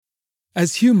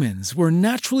As humans, we're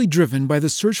naturally driven by the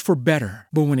search for better.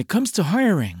 But when it comes to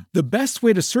hiring, the best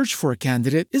way to search for a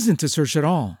candidate isn't to search at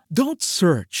all. Don't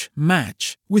search,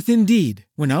 match with Indeed.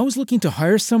 When I was looking to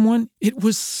hire someone, it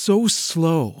was so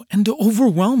slow and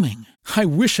overwhelming. I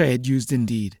wish I had used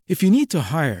Indeed. If you need to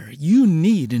hire, you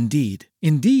need Indeed.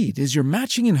 Indeed is your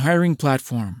matching and hiring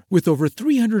platform with over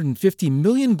 350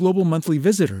 million global monthly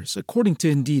visitors, according to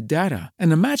Indeed data,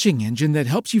 and a matching engine that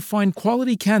helps you find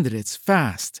quality candidates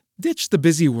fast. Ditch the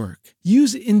busy work.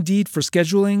 Use Indeed for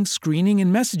scheduling, screening,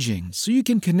 and messaging so you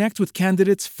can connect with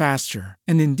candidates faster.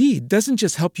 And Indeed doesn't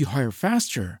just help you hire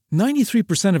faster.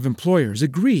 93% of employers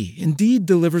agree Indeed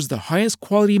delivers the highest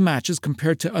quality matches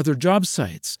compared to other job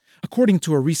sites, according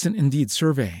to a recent Indeed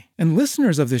survey. And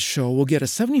listeners of this show will get a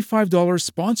 $75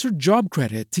 sponsored job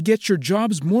credit to get your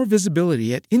jobs more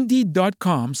visibility at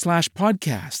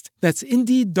Indeed.com/podcast. That's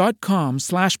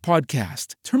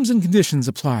Indeed.com/podcast. Terms and conditions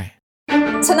apply.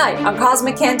 Tonight on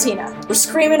Cosmic Cantina, we're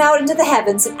screaming out into the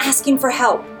heavens and asking for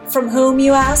help. From whom,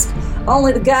 you ask?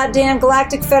 Only the goddamn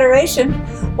Galactic Federation.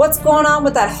 What's going on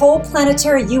with that whole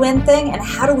planetary UN thing, and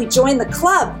how do we join the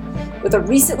club? With a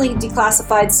recently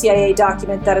declassified CIA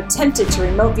document that attempted to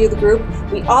remote view the group,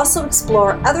 we also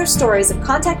explore other stories of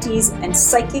contactees and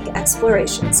psychic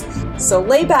explorations. So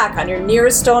lay back on your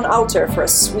nearest stone altar for a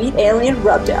sweet alien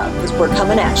rubdown, because we're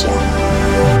coming at you.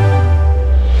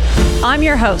 I'm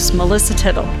your host, Melissa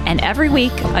Tittle, and every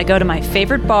week I go to my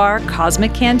favorite bar,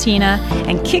 Cosmic Cantina,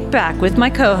 and kick back with my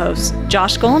co-hosts,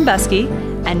 Josh Golombeski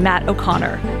and Matt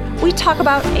O'Connor. We talk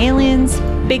about aliens,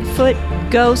 Bigfoot,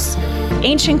 ghosts,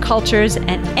 ancient cultures,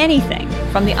 and anything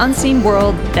from the unseen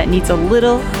world that needs a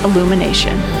little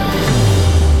illumination.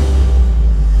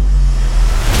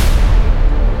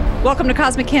 Welcome to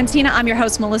Cosmic Cantina. I'm your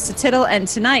host, Melissa Tittle, and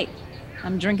tonight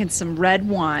I'm drinking some red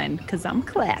wine because I'm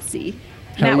classy.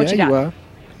 Matt, what you got?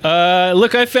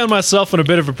 Look, I found myself in a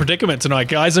bit of a predicament tonight,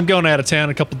 guys. I'm going out of town in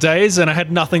a couple of days, and I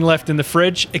had nothing left in the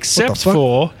fridge except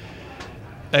for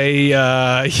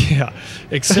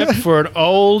except for an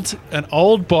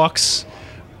old box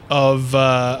of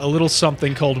a little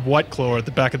something called White Claw at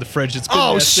the back of the fridge. It's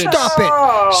been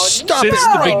stop since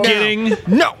the beginning.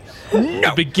 No.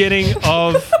 The beginning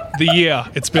of the year.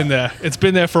 It's been there. It's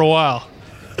been there for a while.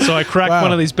 So I cracked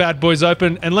one of these bad boys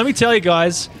open, and let me tell you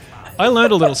guys, I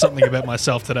learned a little something about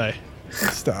myself today.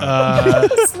 Stop.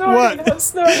 What?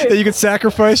 That you could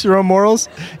sacrifice your own morals?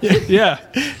 Yeah.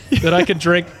 That I can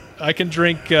drink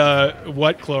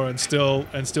White Claw and still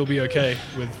be okay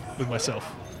with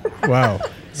myself. Wow.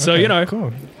 So okay,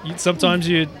 cool. Sometimes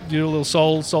you do a little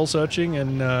soul searching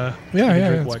and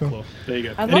drink White Claw. There you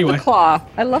go. I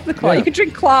love the claw. Yeah. You could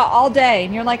drink claw all day,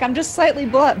 and you're like, I'm just slightly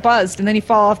buzzed, and then you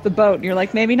fall off the boat, and you're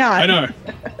like, maybe not. I know.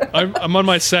 I'm on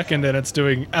my second, and it's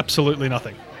doing absolutely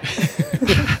nothing.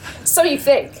 So you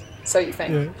think.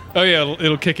 Yeah. Oh yeah,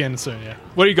 it'll kick in soon. Yeah.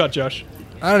 What do you got, Josh?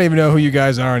 I don't even know who you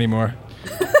guys are anymore.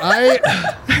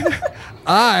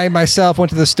 I myself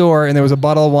went to the store, and there was a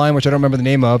bottle of wine, which I don't remember the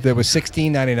name of, that was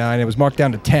 $16.99. It was marked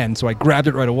down to $10, so I grabbed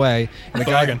it right away. And the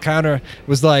guy at the counter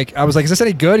was like, I was like, is this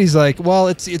any good? He's like, well,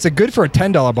 it's a good for a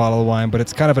 $10 bottle of wine, but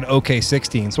it's kind of an okay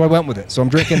 16. So I went with it. So I'm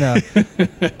drinking an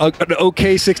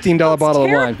okay $16 bottle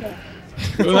of wine.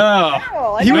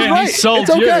 Wow. He was right. He sold it's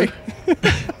okay.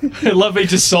 I love he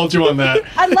just sold you on that.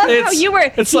 I love how you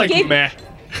were. It's like meh.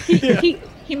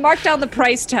 He marked down the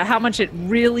price to how much it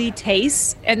really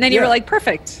tastes, and then you were like,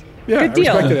 perfect. Yeah, good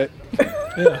deal. I respected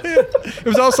it. It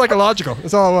was all psychological.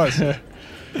 That's all it was. Yeah.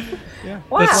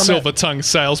 Wow. That silver-tongued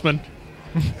salesman.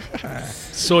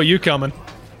 Saw you coming.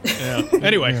 Yeah.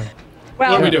 Anyway,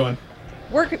 well, what are we doing?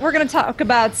 We're going to talk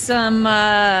about some,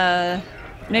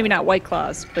 maybe not White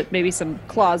Claws, but maybe some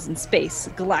claws in space,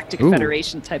 Galactic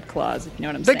Federation type claws, if you know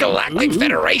what I'm saying. The Galactic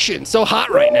Federation, so hot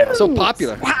right now, so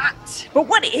popular. Hot. But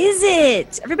what is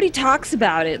it? Everybody talks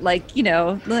about it, like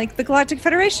the Galactic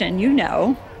Federation,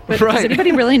 But does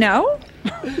anybody really know?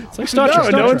 It's like Star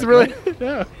Trek. No one's really.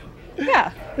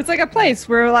 Yeah, it's like a place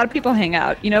where a lot of people hang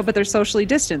out, but they're socially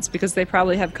distanced because they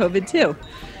probably have COVID too.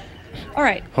 All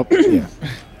right. So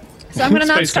I'm going to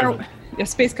not start. COVID. Yeah,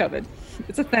 space COVID.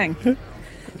 It's a thing.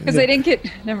 Because they didn't get.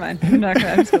 Never mind. I'm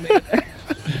just going to leave it there.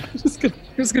 I'm just going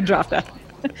to drop that.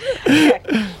 Okay.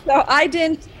 So I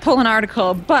didn't pull an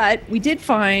article, but we did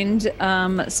find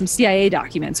some CIA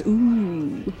documents.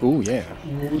 Ooh, yeah.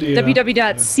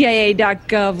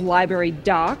 www.cia.gov library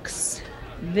docs.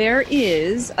 There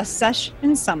is a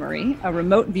session summary, a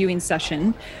remote viewing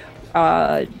session,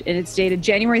 and it's dated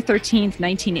January 13th,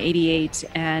 1988,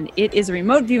 and it is a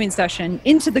remote viewing session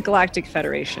into the Galactic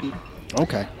Federation.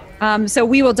 Okay. So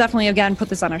we will definitely, again, put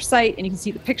this on our site, and you can see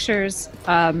the pictures.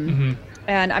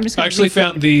 And I'm just I going actually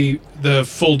found the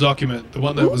full document. The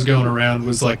one that was going around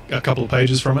was like a couple of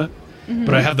pages from it. Mm-hmm.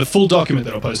 But I have the full document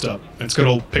that I'll post up. And it's got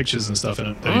all pictures and stuff in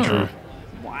it that he drew.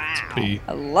 Wow. Pretty,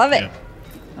 I love it. yeah.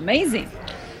 Amazing.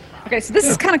 Okay, so this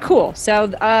is kind of cool.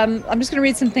 So I'm just going to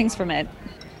read some things from it.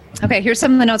 Okay, here's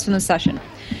some of the notes from the session.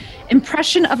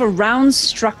 Impression of a round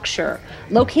structure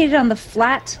located on the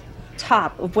flat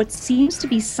top of what seems to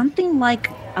be something like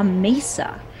a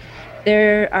mesa.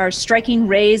 There are striking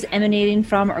rays emanating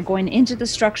from or going into the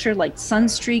structure like sun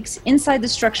streaks. Inside the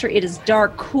structure, it is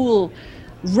dark, cool,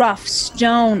 rough,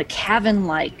 stone,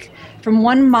 cavern-like. From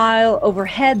 1 mile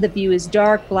overhead, the view is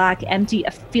dark, black, empty,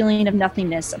 a feeling of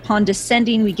nothingness. Upon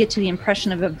descending, we get to the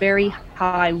impression of a very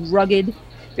high, rugged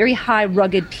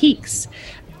peaks.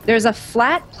 There's a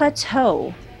flat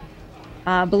plateau.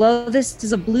 Below this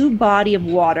is a blue body of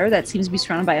water that seems to be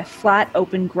surrounded by a flat,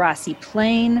 open, grassy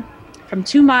plain. From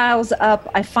 2 miles up,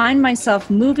 I find myself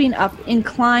moving up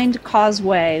inclined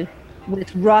causeway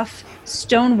with rough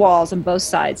stone walls on both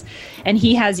sides. And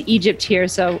he has Egypt here,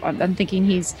 so I'm thinking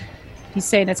he's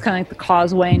saying it's kind of like the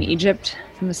causeway in Egypt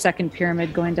from the second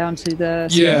pyramid going down to the...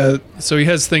 Yeah, so he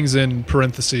has things in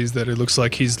parentheses that it looks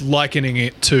like he's likening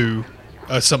it to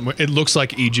something. It looks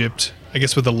like Egypt. I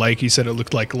guess with the lake, he said it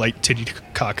looked like Lake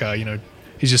Titicaca.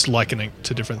 He's just likening it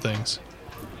to different things.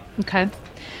 Okay.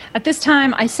 At this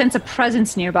time, I sense a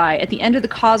presence nearby. At the end of the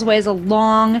causeway is a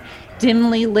long,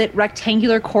 dimly lit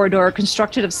rectangular corridor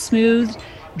constructed of smooth,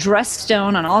 dressed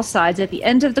stone on all sides. At the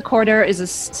end of the corridor is a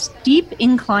steep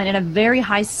incline and a very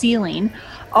high ceiling,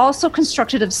 also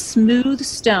constructed of smooth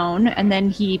stone, and then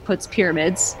he puts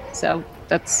pyramids. So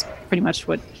that's pretty much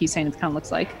what he's saying it kind of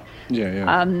looks like. Yeah.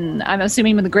 I'm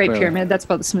assuming with the Great Pyramid, that's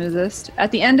about the smoothest.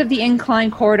 At the end of the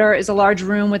incline corridor is a large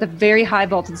room with a very high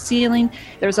vaulted ceiling.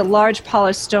 There's a large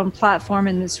polished stone platform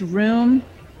in this room.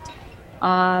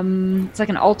 It's like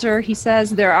an altar, he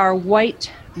says. There are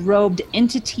white-robed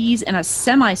entities in a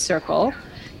semicircle.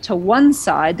 To one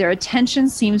side, their attention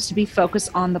seems to be focused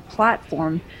on the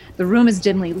platform. The room is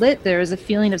dimly lit. There is a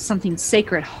feeling of something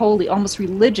sacred, holy, almost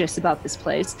religious about this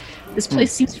place. This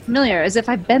place seems familiar, as if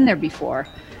I've been there before.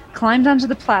 Climbed onto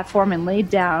the platform and laid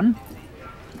down.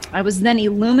 I was then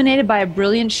illuminated by a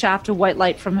brilliant shaft of white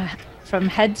light from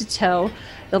head to toe.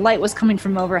 The light was coming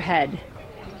from overhead.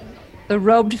 The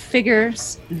robed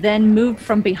figures then moved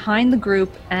from behind the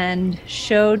group and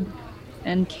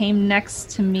came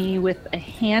next to me with a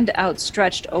hand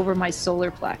outstretched over my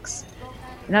solar plex.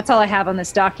 And that's all I have on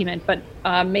this document, but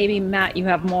maybe, Matt, you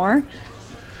have more?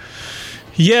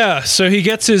 Yeah, so he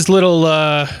gets his little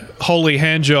holy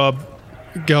hand job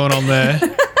going on there.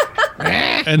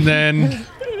 and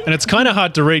it's kind of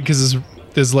hard to read because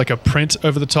there's like a print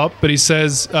over the top, but he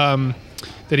says that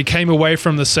he came away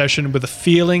from the session with a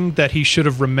feeling that he should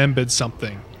have remembered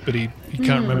something, but he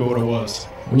can't remember what it was.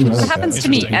 It happens to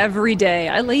me every day.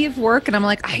 I leave work and I'm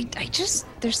like, I just,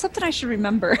 there's something I should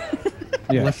remember.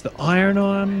 Yeah. Left the iron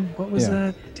on. What was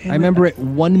that? I remember it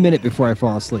 1 minute before I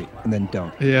fall asleep and then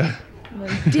don't. Yeah.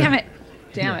 Damn it.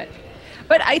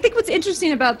 But I think what's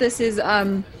interesting about this is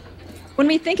when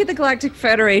we think of the Galactic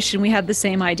Federation, we have the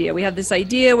same idea. We have this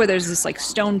idea where there's this like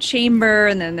stone chamber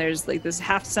and then there's like this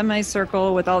half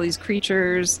semicircle with all these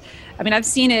creatures. I mean, I've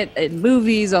seen it in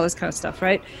movies, all this kind of stuff,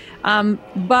 right?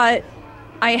 But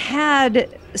I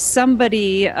had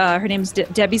somebody, her name's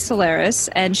Debbie Solaris,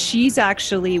 and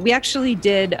we actually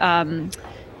did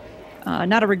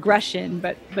not a regression,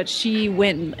 but she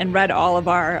went and read all of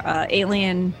our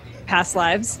alien past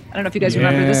lives. I don't know if you guys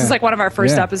remember. This is like one of our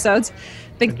first episodes.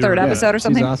 I think third episode or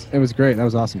something. Awesome. It was great. That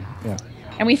was awesome. Yeah.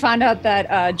 And we found out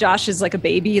that Josh is like a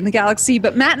baby in the galaxy,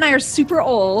 but Matt and I are super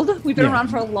old. We've been around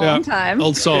for a long time.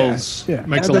 Old souls. Yeah.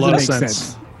 Makes a lot of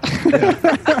sense.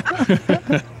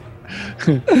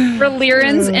 We're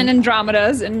Lyrans and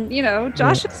Andromedas, and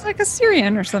Josh is like a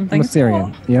Syrian or something. I'm a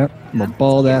Syrian. Yep. I'm a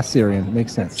bald ass Syrian.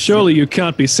 Makes sense. Surely you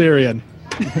can't be Syrian.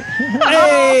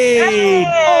 Hey!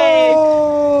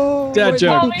 Dad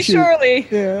joke. Call me Shirley.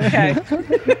 Yeah. Okay.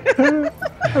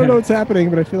 I don't know what's happening,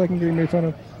 but I feel like I'm getting made fun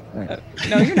of. Right.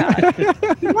 No, you're not.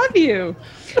 I love you.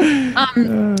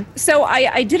 So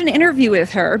I did an interview with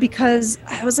her because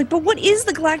I was like, but what is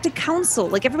the Galactic Council?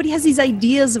 Like, everybody has these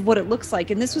ideas of what it looks like.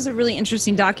 And this was a really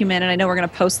interesting document. And I know we're going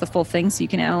to post the full thing so you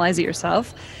can analyze it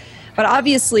yourself. But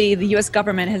obviously, the U.S.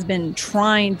 government has been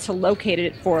trying to locate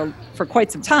it for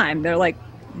quite some time.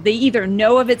 They either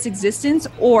know of its existence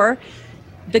or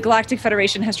the Galactic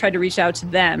Federation has tried to reach out to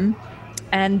them.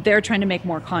 And they're trying to make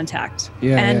more contact.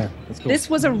 That's cool. This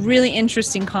was a really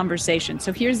interesting conversation.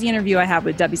 So here's the interview I had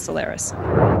with Debbie Solaris.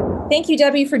 Thank you,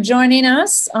 Debbie, for joining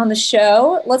us on the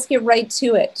show. Let's get right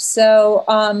to it. So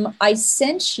I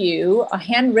sent you a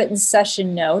handwritten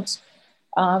session note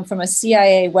from a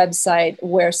CIA website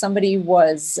where somebody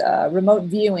was remote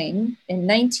viewing in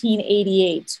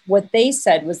 1988. What they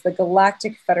said was the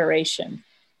Galactic Federation.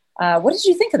 What did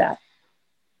you think of that?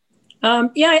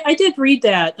 Yeah, I did read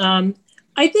that.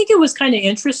 I think it was kind of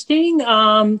interesting.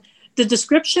 The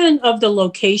description of the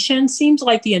location seems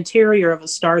like the interior of a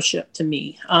starship to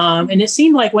me. And it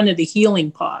seemed like one of the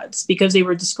healing pods because they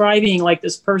were describing like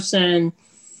this person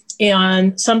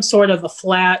on some sort of a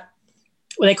flat,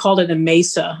 what they called it a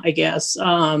mesa, I guess,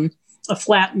 a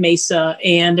flat mesa.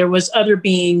 And there was other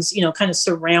beings, kind of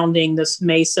surrounding this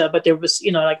mesa, but there was,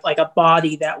 like a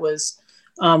body that was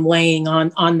laying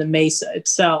on the mesa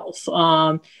itself.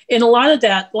 And a lot of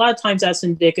times that's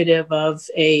indicative of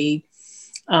a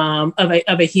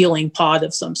healing pod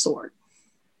of some sort.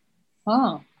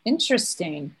 Oh,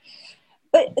 interesting.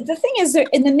 But the thing is,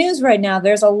 in the news right now,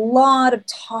 there's a lot of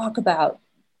talk about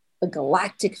the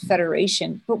Galactic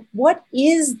Federation. But what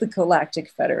is the Galactic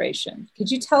Federation?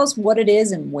 Could you tell us what it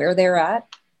is and where they're at?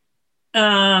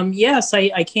 Yes,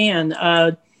 I can.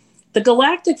 The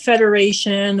Galactic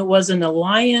Federation was an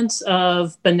alliance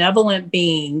of benevolent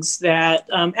beings that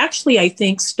actually I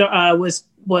think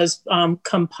was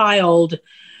compiled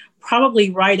probably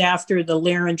right after the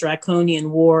Lyran Draconian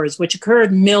Wars, which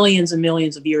occurred millions and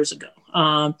millions of years ago.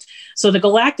 So the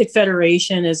Galactic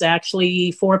Federation is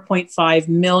actually 4.5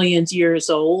 million years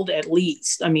old, at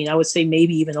least. I mean, I would say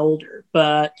maybe even older.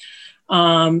 But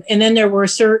and then there were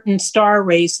certain star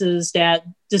races that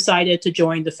decided to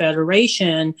join the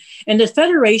Federation, and the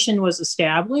Federation was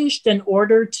established in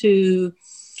order to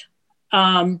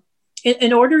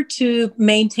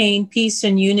maintain peace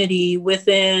and unity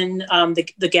within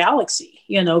the galaxy,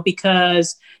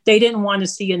 because they didn't want to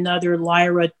see another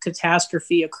Lyra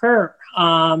catastrophe occur.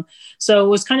 So it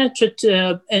was kind of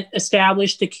to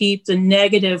established to keep the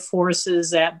negative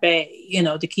forces at bay,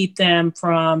 to keep them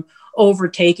from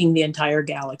overtaking the entire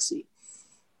galaxy.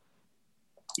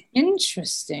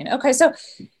 Interesting. Okay, so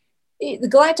the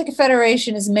Galactic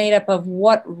Federation is made up of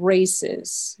what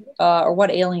races or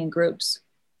what alien groups?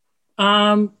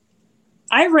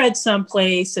 I read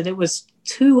someplace that it was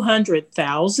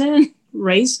 200,000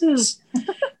 races,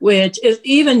 which is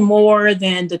even more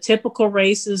than the typical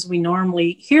races we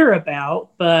normally hear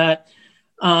about. But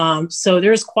so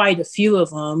there's quite a few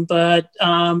of them. But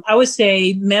I would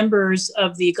say members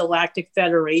of the Galactic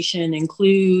Federation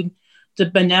include the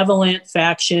benevolent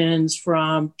factions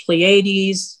from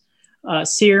Pleiades,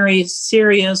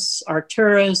 Sirius,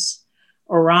 Arcturus,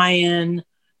 Orion,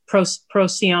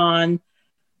 Procyon,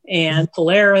 and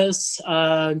Polaris,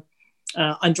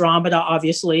 Andromeda,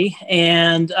 obviously,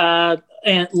 and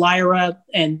Lyra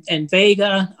and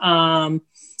Vega,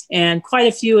 and quite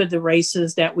a few of the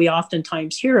races that we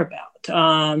oftentimes hear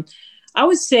about. I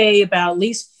would say about at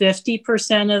least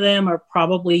 50% of them are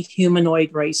probably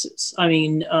humanoid races. I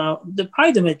mean,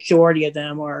 probably the majority of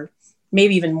them are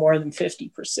maybe even more than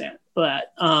 50%.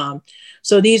 But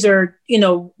so these are,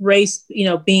 race,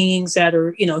 beings that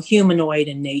are, humanoid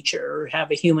in nature or have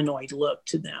a humanoid look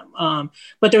to them.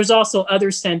 But there's also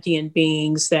other sentient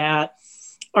beings that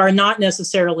are not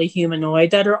necessarily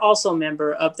humanoid that are also a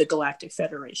member of the Galactic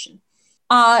Federation.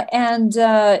 And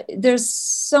there's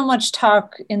so much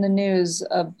talk in the news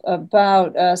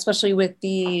about, especially with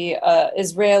the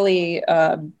Israeli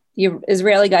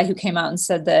guy who came out and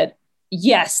said that,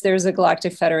 yes, there's a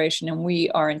Galactic Federation and we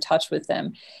are in touch with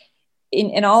them.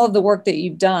 In all of the work that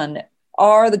you've done,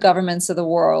 are the governments of the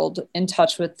world in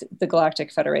touch with the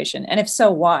Galactic Federation? And if so,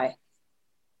 why?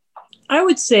 I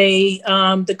would say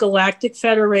the Galactic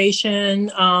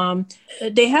Federation,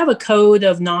 they have a code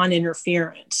of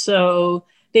non-interference. So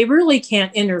they really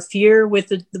can't interfere with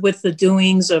the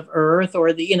doings of Earth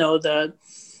or the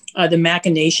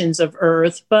machinations of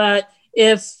Earth. But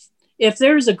if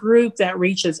there's a group that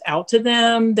reaches out to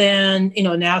them, then,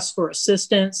 and asks for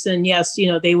assistance, then yes,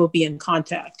 they will be in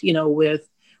contact,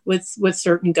 with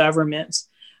certain governments.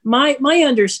 My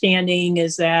understanding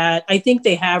is that I think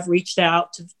they have reached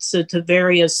out to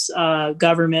various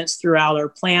governments throughout our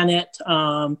planet,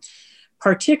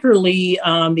 particularly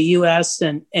the U.S.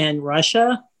 and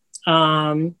Russia.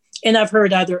 And I've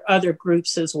heard other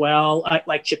groups as well,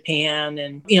 like Japan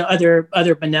and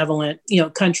other benevolent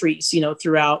countries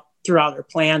throughout our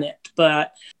planet.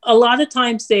 But a lot of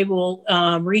times they will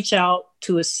reach out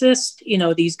to assist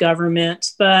these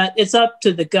governments, but it's up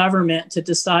to the government to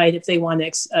decide if they want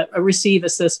to receive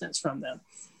assistance from them.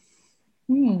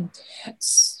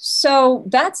 So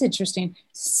that's interesting.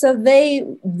 So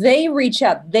they reach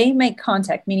out, they make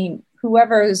contact, meaning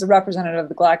whoever is a representative of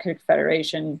the Galactic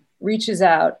Federation reaches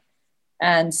out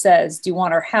and says, "Do you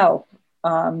want our help?"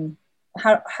 How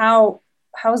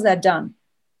is that done?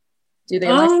 Do they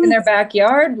in their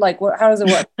backyard? Like, how does it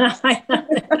work?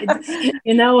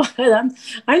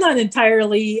 I'm not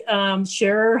entirely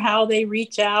sure how they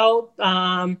reach out.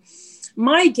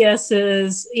 My guess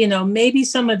is, maybe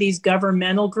some of these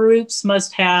governmental groups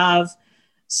must have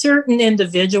certain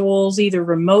individuals, either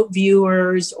remote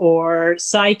viewers or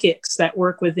psychics that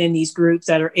work within these groups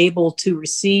that are able to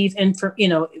receive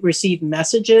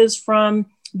messages from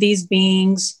these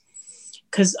beings.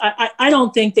 Because I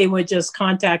don't think they would just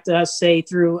contact us, say,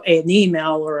 through an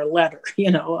email or a letter.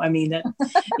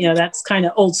 That's kind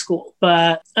of old school.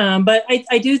 But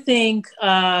I do think.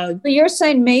 But you're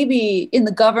saying maybe in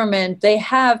the government they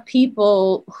have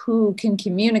people who can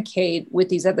communicate with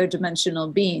these other dimensional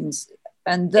beings,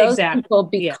 and those people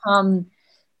become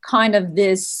kind of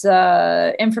this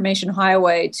information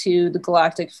highway to the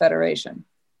Galactic Federation.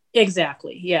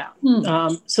 Exactly. Yeah.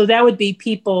 So that would be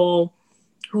people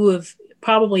who have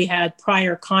probably had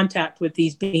prior contact with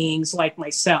these beings, like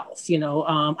myself.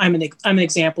 I'm an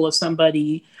example of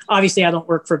somebody. Obviously, I don't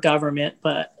work for government,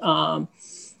 but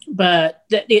that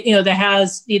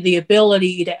has the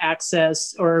ability to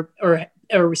access or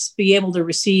be able to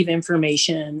receive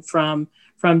information from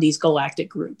these galactic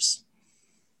groups.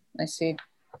 I see.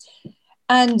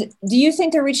 And do you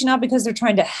think they're reaching out because they're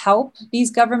trying to help these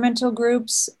governmental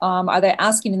groups? Are they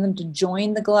asking them to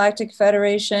join the Galactic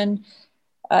Federation?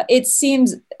 It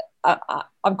seems,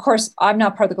 of course, I'm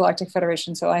not part of the Galactic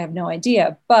Federation, so I have no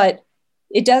idea, but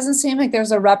it doesn't seem like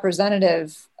there's a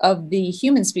representative of the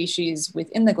human species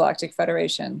within the Galactic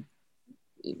Federation.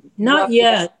 Not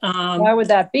yet. Why would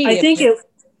that be?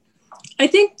 I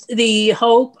think the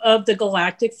hope of the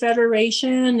Galactic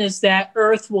Federation is that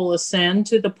Earth will ascend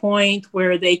to the point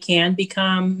where they can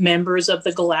become members of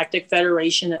the Galactic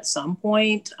Federation at some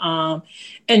point.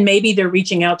 And maybe they're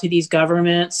reaching out to these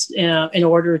governments in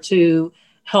order to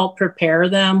help prepare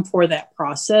them for that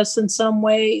process in some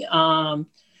way.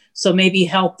 So maybe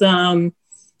help them.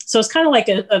 So it's kind of like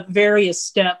a various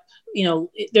step,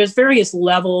 there's various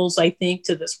levels, I think,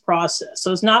 to this process.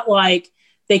 So it's not like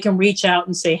they can reach out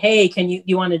and say, "Hey,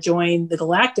 you want to join the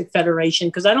Galactic Federation?"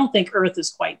 Because I don't think Earth is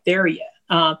quite there yet.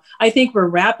 I think we're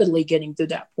rapidly getting to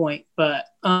that point, but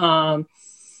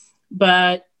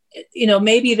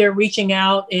maybe they're reaching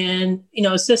out and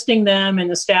assisting them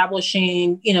in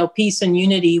establishing peace and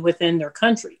unity within their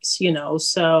countries.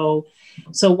 So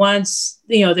once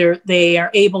they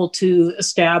are able to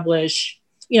establish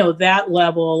that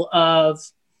level of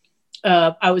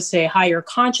I would say higher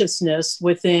consciousness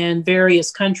within various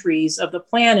countries of the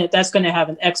planet, that's going to have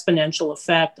an exponential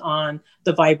effect on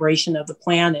the vibration of the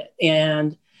planet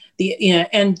and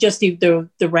just the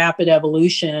rapid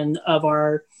evolution of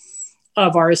our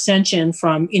ascension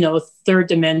from third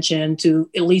dimension to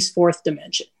at least fourth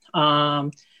dimension. My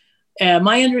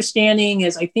understanding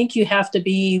is I think you have to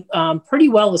be pretty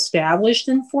well established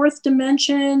in fourth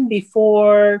dimension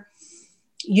before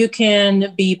you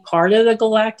can be part of the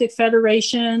Galactic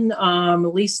Federation. At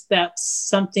least that's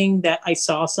something that I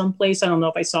saw someplace. I don't know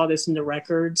if I saw this in the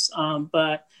records,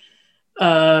 but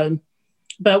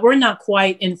we're not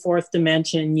quite in fourth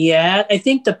dimension yet. I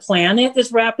think the planet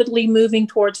is rapidly moving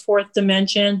towards fourth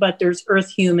dimension, but there's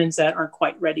Earth humans that aren't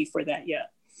quite ready for that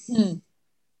yet.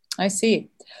 I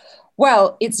see.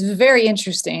 Well, it's very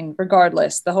interesting,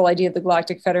 regardless, the whole idea of the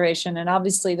Galactic Federation, and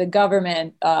obviously the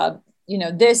government,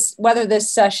 whether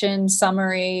this session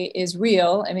summary is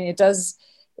real. I mean, it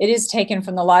is taken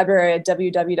from the library at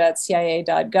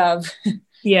www.cia.gov.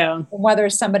 Yeah. Whether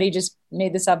somebody just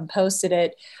made this up and posted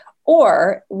it,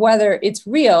 or whether it's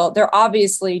real, they're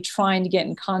obviously trying to get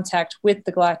in contact with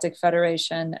the Galactic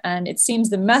Federation. And it seems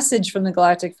the message from the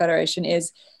Galactic Federation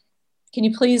is, can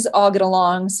you please all get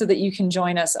along so that you can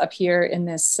join us up here in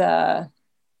this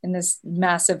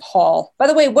massive hall? By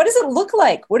the way, what does it look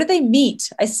like? What do they meet?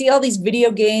 I see all these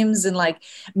video games and like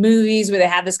movies where they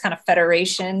have this kind of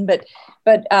federation, but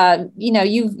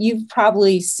you've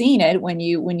probably seen it when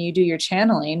you do your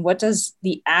channeling. What does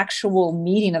the actual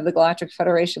meeting of the Galactic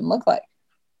Federation look like?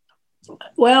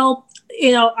 Well,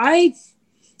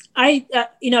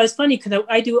 it's funny because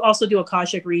I also do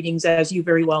Akashic readings, as you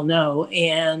very well know,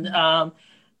 and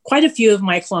quite a few of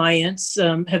my clients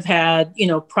have had,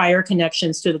 prior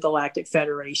connections to the Galactic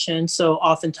Federation. So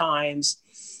oftentimes,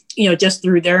 just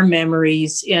through their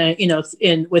memories,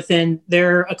 within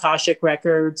their Akashic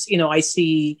records, I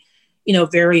see,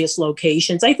 various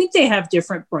locations. I think they have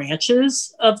different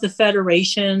branches of the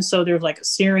Federation. So there's like a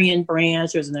Sirian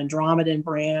branch, there's an Andromedan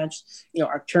branch,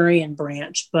 Arcturian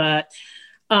branch, but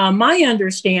My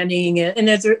understanding, and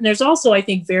there's also, I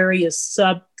think, various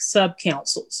sub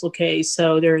councils. Okay,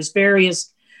 so there's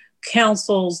various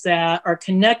councils that are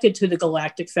connected to the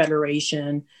Galactic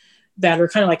Federation that are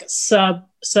kind of like a sub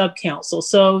council.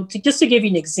 So just to give you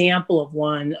an example of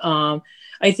one,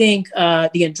 I think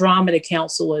the Andromeda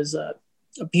Council is a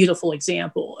beautiful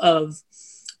example of.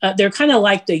 They're kind of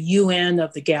like the UN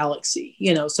of the galaxy,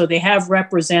 so they have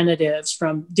representatives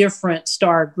from different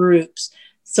star groups.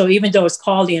 So even though it's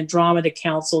called the Andromeda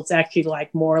Council, it's actually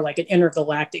more like an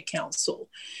intergalactic council.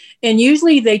 And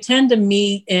usually they tend to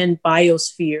meet in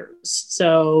biospheres.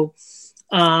 So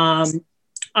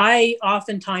I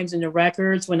oftentimes in the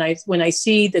records, when I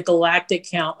see the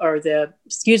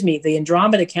the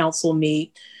Andromeda Council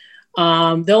meet,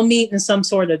 they'll meet in some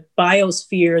sort of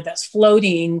biosphere that's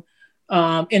floating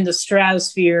in the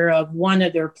stratosphere of one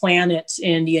of their planets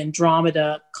in the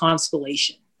Andromeda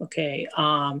constellation. Okay.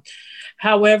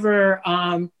 However,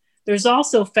 there's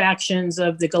also factions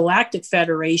of the Galactic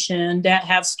Federation that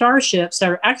have starships that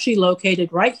are actually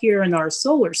located right here in our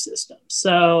solar system.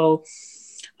 So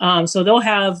they'll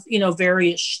have,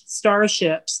 various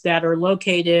starships that are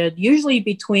located usually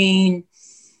between,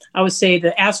 I would say,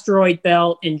 the asteroid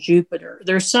belt and Jupiter.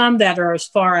 There's some that are as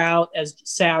far out as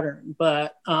Saturn,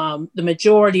 but the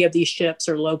majority of these ships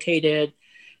are located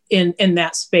in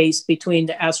that space between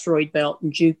the asteroid belt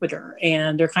and Jupiter.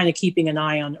 And they're kind of keeping an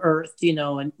eye on Earth,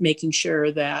 and making sure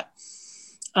that,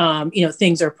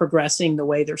 things are progressing the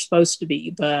way they're supposed to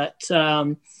be. But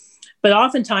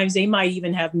oftentimes they might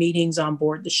even have meetings on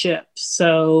board the ship.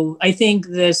 So I think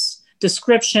this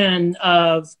description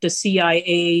of the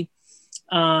CIA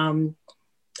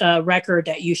record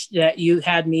that you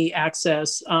had me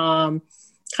access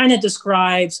kind of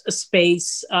describes a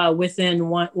space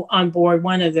on board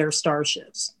one of their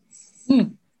starships.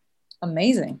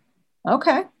 Amazing.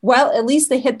 Okay. Well, at least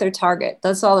they hit their target.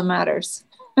 That's all that matters.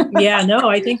 Yeah, no,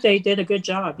 I think they did a good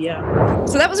job. Yeah.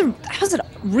 So that was a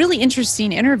really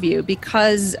interesting interview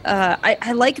because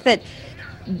I like that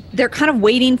they're kind of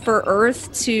waiting for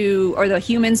Earth or the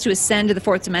humans to ascend to the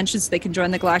fourth dimension so they can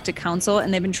join the Galactic Council,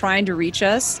 and they've been trying to reach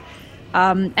us.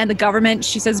 And the government,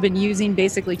 she says, has been using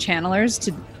basically channelers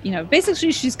to,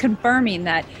 basically she's confirming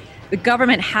that the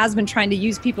government has been trying to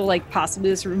use people like possibly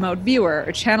this remote viewer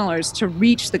or channelers to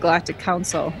reach the Galactic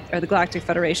Council or the Galactic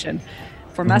Federation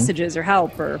for messages or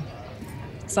help or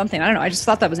something. I don't know. I just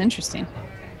thought that was interesting.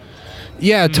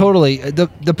 Yeah, totally.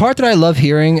 The part that I love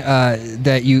hearing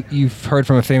that you've heard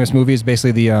from a famous movie is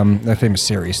basically the famous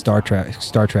series Star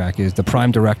Trek is the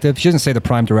Prime Directive. She doesn't say the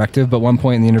Prime Directive, but one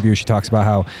point in the interview she talks about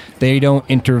how they don't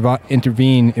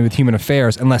intervene with human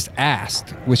affairs unless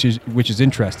asked, which is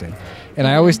interesting. And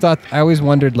I always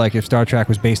wondered if Star Trek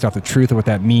was based off the truth of what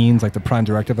that means, like the Prime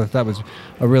Directive. I thought that was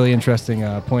a really interesting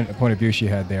point of view she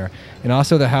had there. And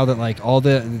also all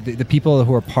the people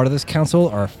who are part of this council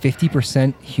are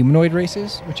 50% humanoid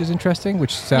races, which is interesting,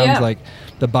 which sounds like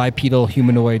the bipedal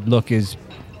humanoid look is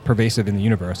pervasive in the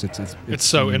universe. It's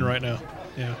so in right now.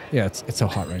 Yeah. Yeah, it's so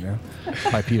hot right now.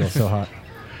 Bipedal is so hot.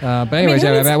 But anyways,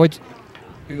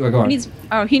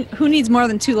 who needs more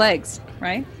than two legs,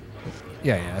 right?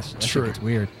 Yeah, I true. think it's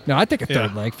weird. No, I think a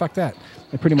third leg. Fuck that.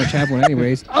 I pretty much have one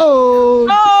anyways. Oh,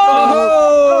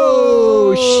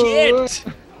 shit.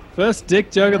 First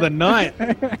dick joke of the night.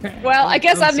 Well, I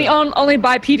guess I'm the only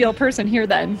bipedal person here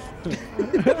then.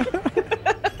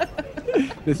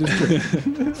 This is true.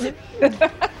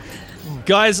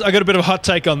 Guys, I got a bit of a hot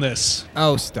take on this.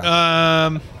 Oh, stop.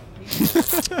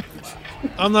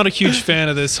 I'm not a huge fan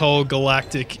of this whole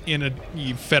galactic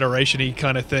federation-y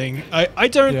kind of thing. I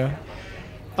don't... Yeah.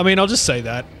 I mean, I'll just say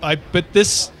that. But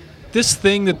this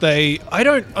thing that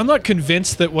I'm not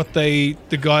convinced that what the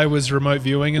guy was remote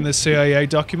viewing in the CIA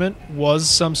document was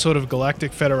some sort of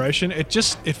galactic federation. It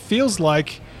feels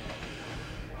like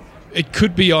it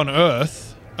could be on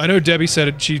Earth. I know Debbie said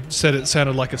it. She said it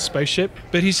sounded like a spaceship,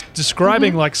 but he's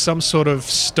describing like some sort of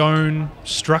stone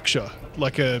structure, he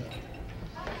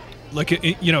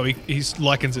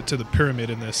likens it to the pyramid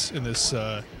in this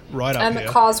write-up and here.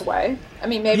 The causeway. I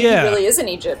mean, maybe he really is in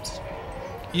Egypt.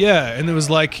 Yeah, and it was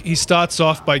he starts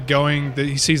off by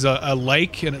he sees a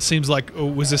lake, and it seems like,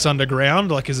 was this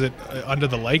underground? Is it under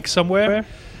the lake somewhere?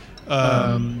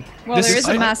 There is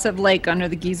a massive lake under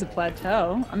the Giza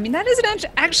Plateau. I mean, that isn't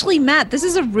actually, Matt, this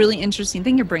is a really interesting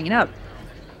thing you're bringing up.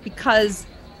 Because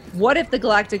what if the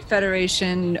Galactic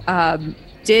Federation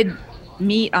did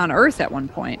meet on Earth at one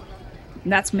point?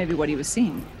 And that's maybe what he was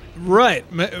seeing. Right.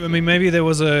 I mean, maybe there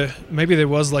was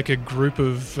like a group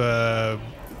of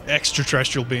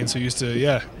extraterrestrial beings who used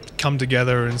to, come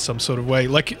together in some sort of way.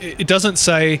 It doesn't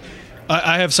say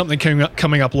I have something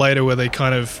coming up later where they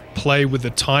kind of play with the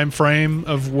time frame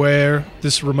of where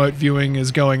this remote viewing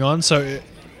is going on. So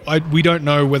we don't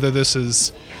know whether this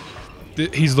is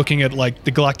he's looking at like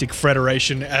the Galactic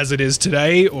Federation as it is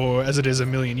today, or as it is a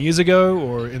million years ago,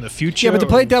 or in the future. Yeah, but to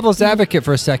play devil's advocate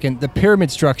for a second, the pyramid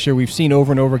structure we've seen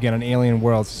over and over again on alien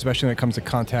worlds, especially when it comes to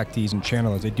contactees and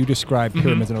channelers. They do describe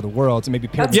pyramids in other worlds, and maybe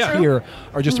pyramids here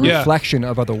are just a reflection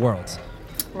of other worlds.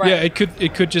 Right. Yeah, it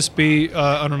could just be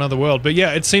on another world. But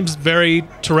yeah, it seems very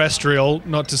terrestrial,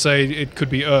 not to say it could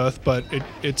be Earth, but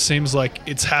it seems like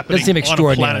it's happening on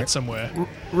a planet somewhere.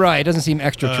 Right, it doesn't seem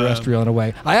extraterrestrial in a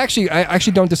way. I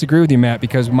actually don't disagree with you, Matt,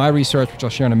 because my research, which I'll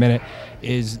share in a minute,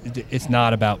 is it's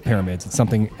not about pyramids. It's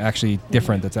something actually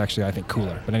different that's actually, I think,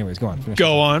 cooler. But anyways, go on.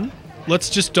 Go on. Let's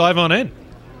just dive on in.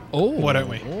 Oh. Why don't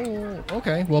we? Oh,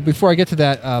 okay. Well, before I get to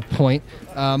that point,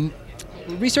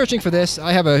 researching for this,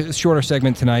 I have a shorter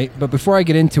segment tonight, but before I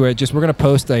get into it, we're going to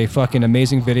post a fucking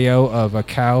amazing video of a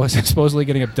cow supposedly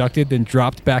getting abducted, then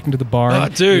dropped back into the barn. Oh,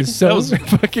 dude, that was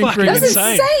fucking crazy. That was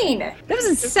insane. That was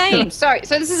insane. Sorry.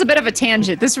 So this is a bit of a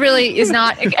tangent. This really is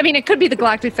not. I mean, it could be the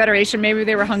Galactic Federation. Maybe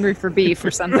they were hungry for beef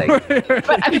or something.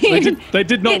 But I mean, they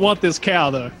did not want this cow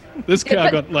though. This cow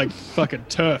got like fucking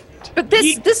turfed. But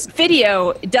this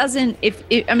video doesn't.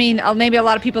 Maybe a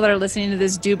lot of people that are listening to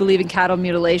this do believe in cattle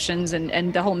mutilations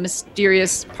and the whole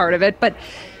mysterious part of it. But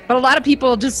a lot of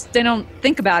people they don't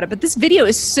think about it. But this video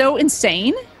is so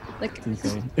insane. Like,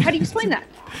 how do you explain that?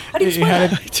 How do you explain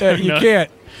that?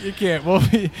 You can't. Well,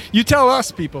 you tell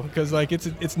us, people, because like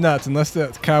it's nuts. Unless the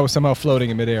cow was somehow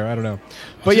floating in midair, I don't know.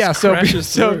 But yeah, so okay.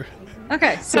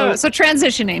 So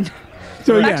transitioning.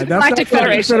 So back yeah, to the that's Galactic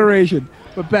Federation.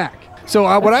 But back. So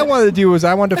what I wanted to do was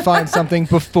I wanted to find something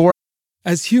before.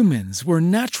 As humans, we're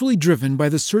naturally driven by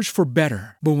the search for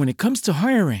better. But when it comes to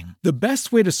hiring, the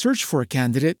best way to search for a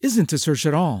candidate isn't to search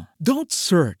at all. Don't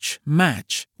search,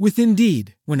 match with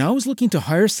Indeed. When I was looking to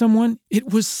hire someone,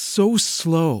 it was so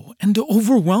slow and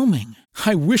overwhelming.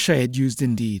 I wish I had used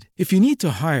Indeed. If you need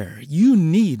to hire, you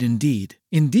need Indeed.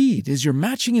 Indeed is your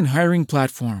matching and hiring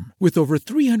platform with over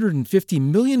 350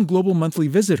 million global monthly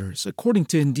visitors, according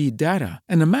to Indeed data,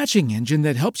 and a matching engine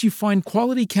that helps you find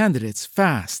quality candidates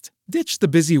fast. Ditch the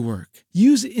busy work.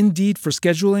 Use Indeed for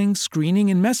scheduling,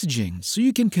 screening, and messaging so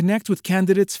you can connect with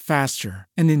candidates faster.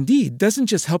 And Indeed doesn't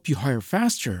just help you hire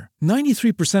faster.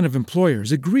 93% of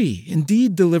employers agree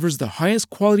Indeed delivers the highest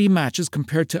quality matches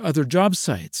compared to other job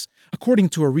sites, according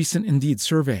to a recent Indeed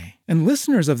survey. And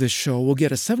listeners of this show will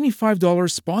get a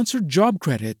 $75 sponsored job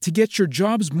credit to get your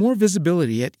jobs more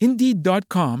visibility at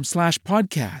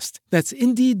Indeed.com/podcast. That's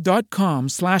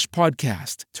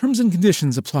Indeed.com/podcast. Terms and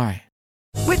conditions apply.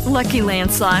 With Lucky Land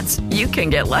Slots, you can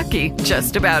get lucky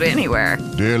just about anywhere.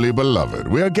 Dearly beloved,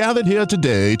 we are gathered here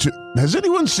today to... Has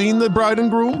anyone seen the bride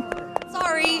and groom?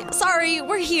 Sorry,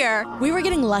 we're here. We were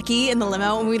getting lucky in the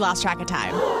limo and we lost track of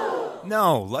time.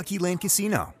 No, Lucky Land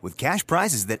Casino, with cash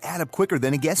prizes that add up quicker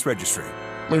than a guest registry.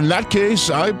 In that case,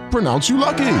 I pronounce you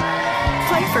lucky.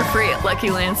 Play for free at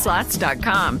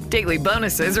LuckyLandSlots.com. Daily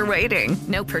bonuses are waiting.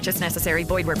 No purchase necessary.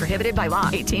 Void where prohibited by law.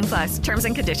 18+. Terms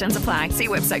and conditions apply. See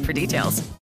website for details.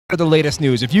 The latest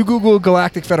news. If you Google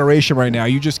Galactic Federation right now,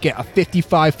 you just get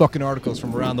 55 fucking articles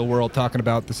from around the world talking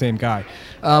about the same guy.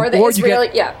 Or the Israeli,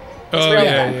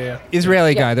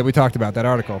 Israeli guy that we talked about, that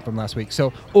article from last week.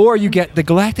 So, or you get the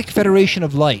Galactic Federation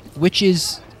of Light, which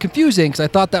is confusing because I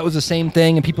thought that was the same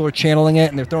thing and people were channeling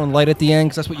it and they're throwing light at the end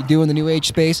because that's what you do in the New Age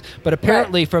space. But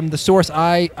apparently from the source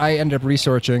I ended up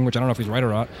researching, which I don't know if he's right or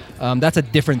not, that's a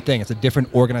different thing. It's a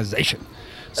different organization.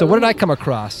 So what did I come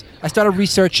across? I started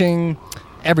researching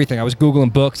everything. I was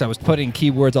Googling books. I was putting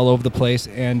keywords all over the place,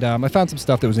 and I found some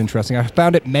stuff that was interesting. I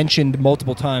found it mentioned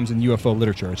multiple times in UFO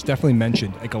literature. It's definitely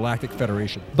mentioned a Galactic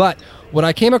Federation. But what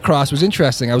I came across was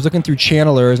interesting. I was looking through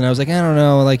channelers, and I was like, I don't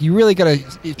know, like you really gotta,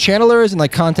 channelers and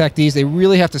like contactees, they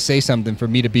really have to say something for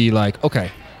me to be like,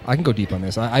 okay, I can go deep on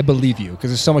this. I believe you,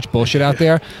 because there's so much bullshit out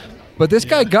there. But this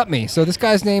guy got me. So this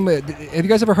guy's name, have you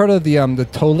guys ever heard of the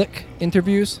Tolec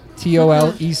interviews?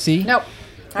 TOLEC? Nope.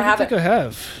 I think I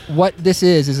have. What this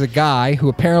is a guy who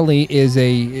apparently is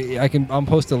I'll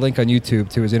post a link on YouTube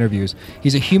to his interviews.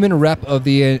 He's a human rep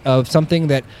of something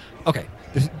that, okay,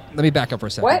 let me back up for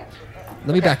a second. What?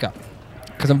 Let me back up,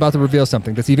 because I'm about to reveal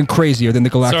something that's even crazier than the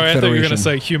Galactic Federation. Sorry, I thought you were going to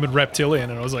say human reptilian,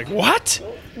 and I was like, what?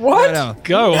 What? No.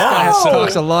 Go on. This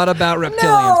talks a lot about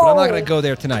reptilians, but I'm not going to go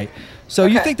there tonight. So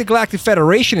you think the Galactic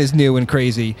Federation is new and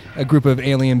crazy, a group of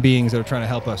alien beings that are trying to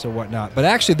help us or whatnot. But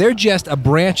actually, they're just a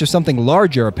branch of something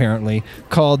larger, apparently,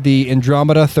 called the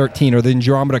Andromeda 13, or the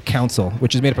Andromeda Council,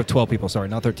 which is made up of 12 people. Sorry,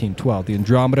 not 13, 12. The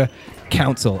Andromeda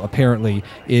Council, apparently,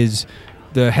 is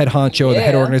the head honcho, the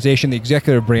head organization, the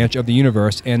executive branch of the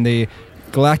universe, and the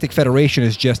Galactic Federation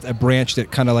is just a branch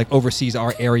that kind of like oversees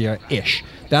our area-ish.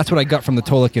 That's what I got from the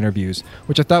Tolek interviews,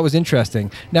 which I thought was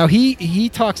interesting. Now, he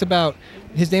talks about,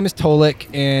 his name is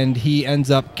Tolek, and he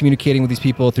ends up communicating with these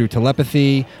people through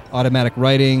telepathy, automatic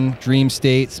writing, dream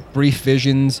states, brief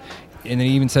visions, and then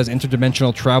he even says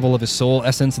interdimensional travel of his soul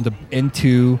essence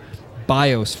into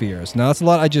biospheres. Now, that's a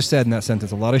lot I just said in that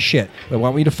sentence, a lot of shit. What I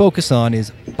want you to focus on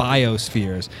is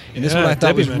biospheres. And this is what I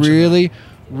thought was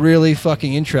really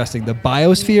fucking interesting. The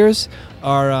biospheres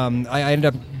are, I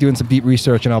ended up doing some deep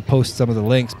research, and I'll post some of the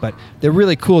links, but they're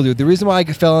really cool, dude. The reason why I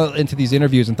fell into these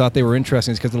interviews and thought they were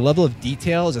interesting is because the level of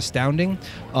detail is astounding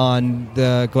on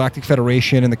the Galactic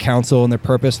Federation and the Council and their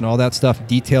purpose and all that stuff,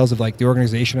 details of like the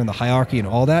organization and the hierarchy and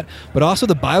all that, but also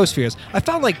the biospheres. I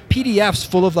found like PDFs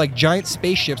full of like giant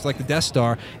spaceships like the Death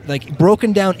Star, like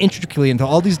broken down intricately into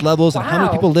all these levels and how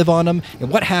many people live on them and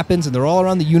what happens, and they're all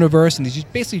around the universe, and these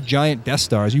just basically giant Death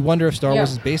Stars. You wonder if Star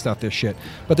Wars is based off this shit,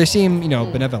 but they seem,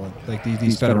 benevolent, like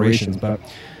these federations. But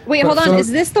wait, hold on.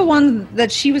 Is this the one that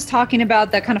she was talking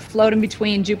about that kind of float in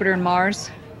between Jupiter and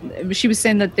Mars? She was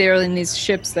saying that they're in these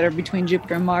ships that are between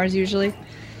Jupiter and Mars usually.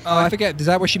 I forget. Is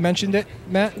that where she mentioned it,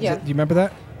 Matt? Yeah. Do you remember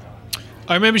that?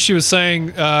 I remember she was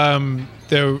saying all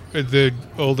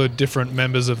the different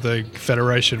members of the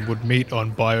Federation would meet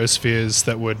on biospheres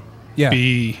that would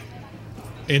be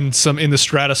in the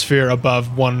stratosphere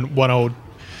above one of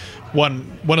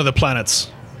the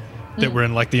planets that were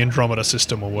in like the Andromeda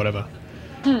system or whatever.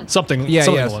 Something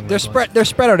along those lines. They're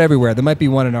spread out everywhere. There might be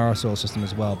one in our solar system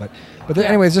as well. But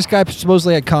anyways, this guy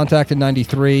supposedly had contact in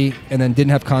 93 and then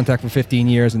didn't have contact for 15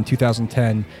 years in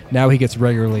 2010. Now he gets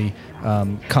regularly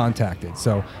contacted.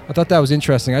 So I thought that was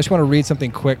interesting. I just want to read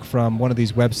something quick from one of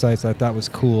these websites that I thought was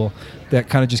cool that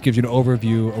kind of just gives you an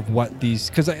overview of what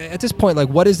these, because at this point, like,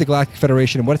 what is the Galactic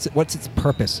Federation and what's its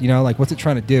purpose? Like, what's it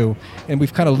trying to do? And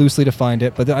we've kind of loosely defined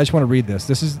it, but I just want to read this.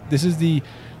 This is the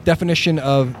definition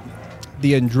of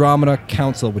the Andromeda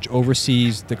Council, which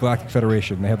oversees the Galactic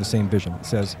Federation. They have the same vision. It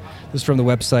says, this is from the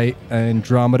website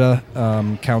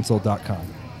AndromedaCouncil.com,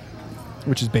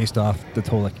 which is based off the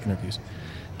Tolek interviews.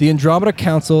 The Andromeda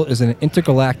Council is an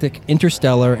intergalactic,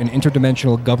 interstellar, and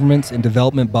interdimensional governance and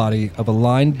development body of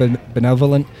aligned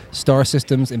benevolent star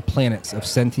systems and planets of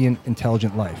sentient,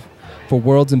 intelligent life for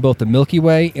worlds in both the Milky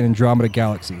Way and Andromeda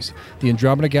galaxies. The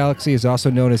Andromeda Galaxy is also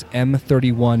known as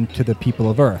M31 to the people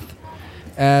of Earth.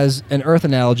 As an Earth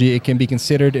analogy, it can be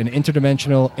considered an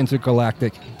interdimensional,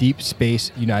 intergalactic, deep space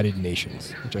United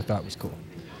Nations, which I thought was cool.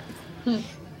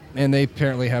 And they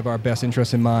apparently have our best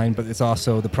interests in mind, but it's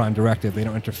also the prime directive. They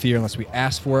don't interfere unless we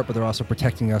ask for it, but they're also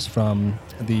protecting us from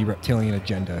the reptilian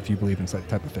agenda, if you believe in that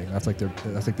type of thing. That's like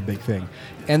the big thing.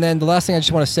 And then the last thing I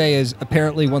just want to say is,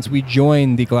 apparently once we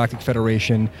join the Galactic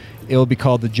Federation, it will be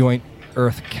called the Joint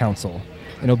Earth Council.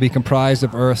 And it'll be comprised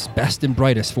of Earth's best and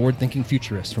brightest forward-thinking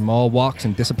futurists from all walks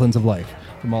and disciplines of life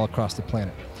from all across the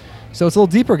planet. So it's a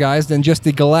little deeper, guys, than just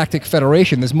the Galactic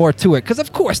Federation. There's more to it, because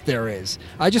of course there is.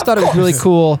 I just thought it was really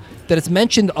cool that it's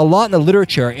mentioned a lot in the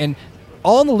literature, and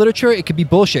all in the literature, it could be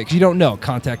bullshit, because you don't know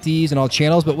contactees and all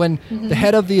channels, but when the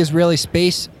head of the Israeli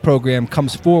space program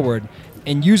comes forward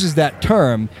and uses that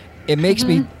term, it makes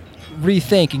me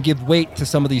rethink and give weight to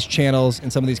some of these channels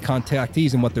and some of these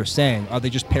contactees and what they're saying. Are they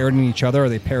just parroting each other? Are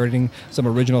they parroting some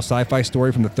original sci-fi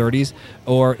story from the 30s?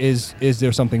 Or is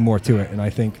there something more to it? And I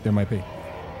think there might be.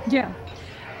 Yeah.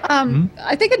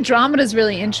 I think Andromeda is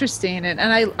really interesting. And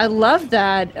I love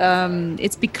that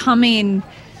it's becoming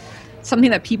something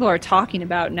that people are talking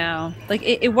about now. Like,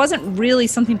 it wasn't really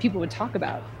something people would talk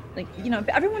about. Like,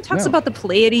 everyone talks about the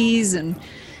Pleiades and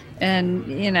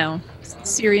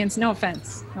Syrians. No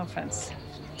offense.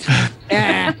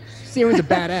 Syrians are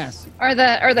badass. Or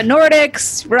the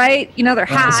Nordics, right? They're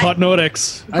hot. Those hot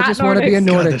Nordics. I just want to be a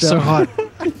Nordic. God, they're so hot.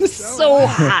 So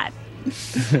hot.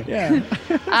 Yeah.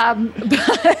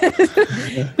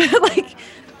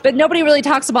 But nobody really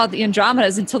talks about the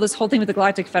Andromedas until this whole thing with the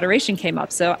Galactic Federation came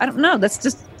up. So I don't know. That's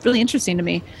just really interesting to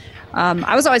me.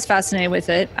 I was always fascinated with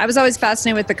it. I was always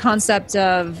fascinated with the concept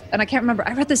of, and I can't remember,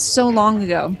 I read this so long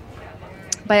ago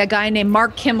by a guy named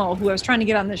Mark Kimmel, who I was trying to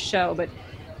get on this show, but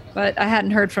I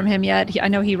hadn't heard from him yet. I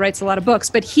know he writes a lot of books,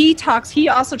 but he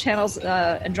also channels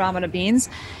Andromeda beings.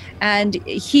 And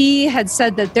he had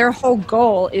said that their whole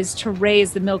goal is to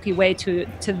raise the Milky Way to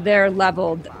their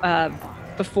level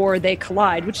before they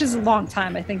collide, which is a long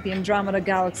time. I think the Andromeda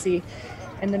Galaxy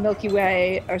and the Milky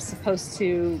Way are supposed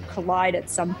to collide at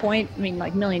some point. I mean,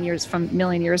 like million years from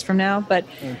now. But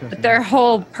their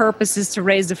whole purpose is to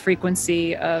raise the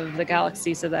frequency of the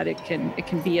galaxy so that it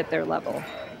can be at their level.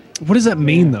 What does that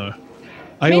mean, though?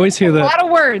 I always hear a that. lot of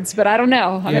words, but I don't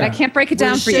know. I mean, I can't break it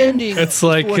down for you. It's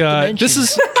like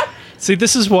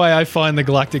this is why I find the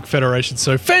Galactic Federation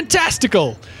so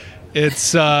fantastical.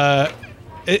 It's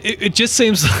it just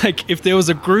seems like if there was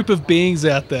a group of beings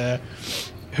out there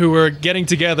who were getting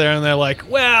together and they're like,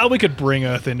 well, we could bring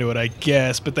Earth into it, I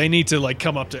guess, but they need to like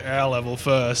come up to our level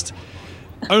first.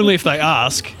 Only if they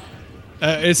ask.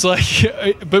 It's like,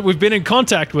 but we've been in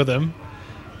contact with them.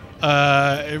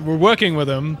 We're working with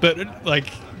them, but like,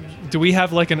 do we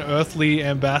have like an earthly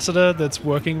ambassador that's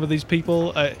working with these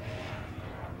people?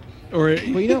 Or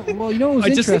you know what was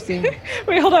interesting?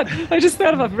 Wait, hold on. I just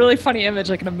thought of a really funny image,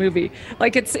 like in a movie.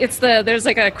 Like there's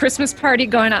like a Christmas party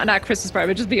going on, not Christmas party,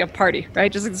 but just be a party, right?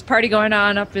 Just like this party going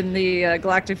on up in the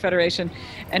Galactic Federation,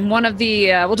 and one of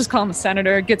the we'll just call him a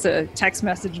senator gets a text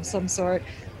message of some sort.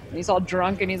 And he's all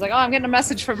drunk and he's like, "Oh, I'm getting a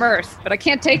message from Earth, but I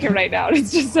can't take it right now." And it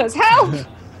just says, "Help!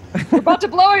 We're about to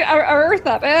blow our Earth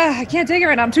up. I can't take it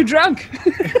right now. I'm too drunk."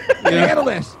 Handle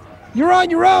this. You're on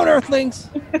your own, Earthlings.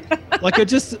 Like I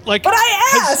just like. But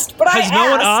I asked. Has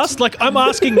no one asked? Like I'm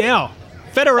asking now.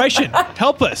 Federation,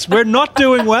 help us. We're not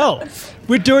doing well.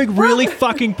 We're doing really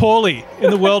fucking poorly in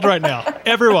the world right now.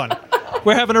 Everyone,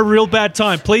 we're having a real bad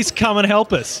time. Please come and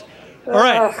help us. All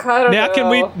right.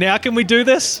 Now can we do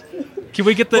this? Can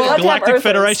we get the Galactic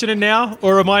Federation in now,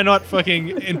 or am I not fucking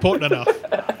important enough?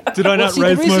 Did I not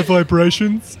raise my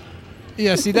vibrations?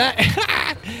 Yeah, see that?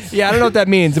 Yeah, I don't know what that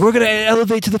means. We're going to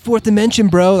elevate to the fourth dimension,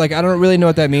 bro. Like, I don't really know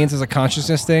what that means as a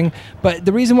consciousness thing. But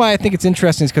the reason why I think it's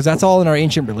interesting is because that's all in our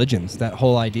ancient religions, that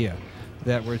whole idea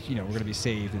that we're going to be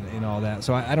saved and all that.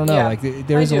 So I don't know. Yeah, like,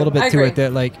 there is a little bit to it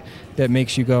that, like, that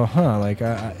makes you go, huh, like,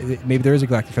 maybe there is a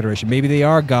Galactic Federation. Maybe they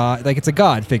are God. Like, it's a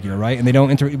God figure, right? And they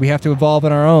don't we have to evolve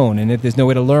on our own, and if there's no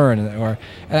way to learn,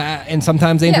 and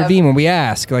sometimes they intervene when we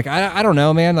ask. Like, I don't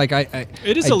know, man. Like,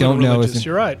 it is a little religious.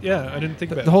 You're right. Yeah, I didn't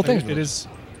think about it. The whole thing. It is.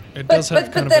 It does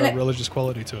have kind of a religious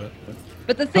quality to it.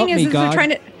 But the thing is they're trying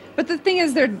to. But the thing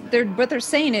is, they're what they're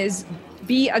saying is,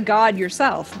 be a god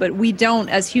yourself. But we don't,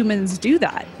 as humans, do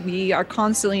that. We are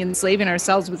constantly enslaving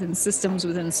ourselves within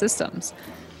systems.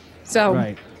 So,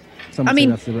 right. I mean,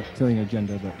 that's the reptilian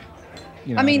agenda, but.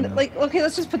 I mean, like, okay,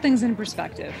 let's just put things in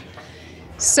perspective.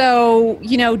 So,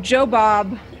 Joe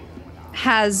Bob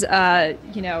has,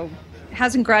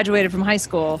 hasn't graduated from high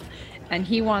school, and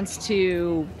he wants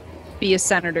to be a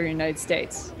senator in the United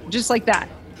States, just like that.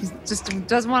 He just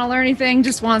doesn't want to learn anything,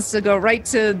 just wants to go right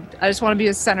to, I just want to be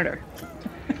a senator.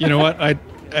 You know what? I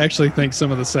actually think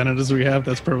some of the senators we have,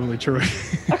 that's probably true.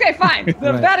 Okay, fine.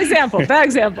 Right. Bad example.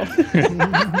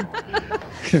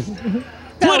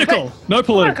 Political. No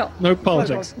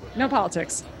politics. No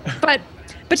politics. But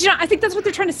I think that's what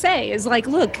they're trying to say is like,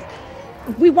 look,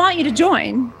 we want you to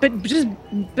join, but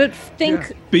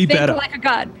think better. Like a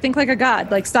god. Think like a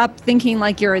god. Like, stop thinking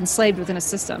like you're enslaved within a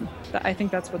system. I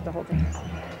think that's what the whole thing is.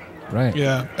 Right.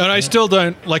 Yeah, and I still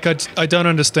don't like. I don't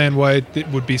understand why it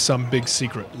would be some big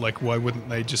secret. Like, why wouldn't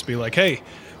they just be like, "Hey,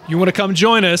 you want to come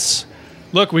join us?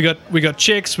 Look, we got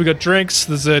chicks, we got drinks.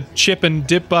 There's a chip and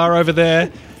dip bar over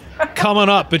there. Come on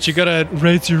up, but you gotta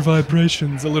raise your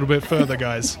vibrations a little bit further,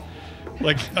 guys."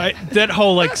 Like, that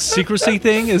whole like secrecy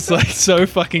thing is like so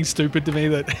fucking stupid to me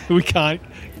that we can't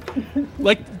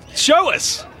like show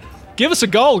us, give us a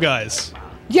goal, guys.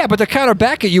 Yeah, but to counter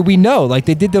back at you, we know, like,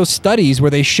 they did those studies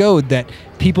where they showed that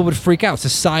people would freak out.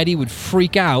 Society would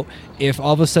freak out if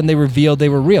all of a sudden they revealed they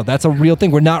were real. That's a real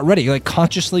thing. We're not ready. Like,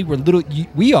 consciously,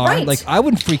 we are. Right. Like, I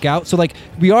wouldn't freak out. So, like,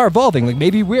 we are evolving. Like,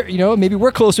 maybe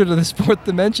we're closer to this fourth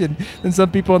dimension than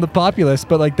some people in the populace.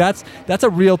 But, like, that's a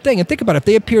real thing. And think about it. If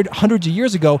they appeared hundreds of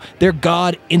years ago, they're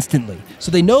God instantly.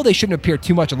 So they know they shouldn't appear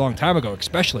too much a long time ago,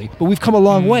 especially. But we've come a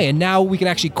long way, and now we can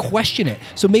actually question it.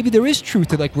 So maybe there is truth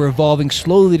to, like, we're evolving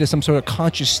slowly to some sort of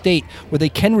conscious state where they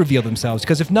can reveal themselves.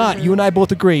 Because if not, you and I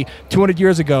both agree, 200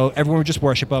 years ago, everyone would just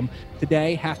worship them.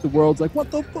 Today, half the world's like, what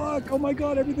the fuck? Oh my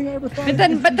God, everything I ever thought.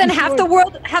 But then half the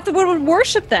world would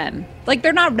worship them. Like,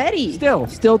 they're not ready.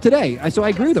 Still today. So I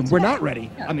agree with them. We're not ready.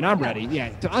 Yeah. I mean, I'm ready. Yeah.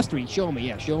 To us three, show me.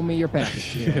 Yeah. Show me your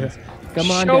package. Yeah. Come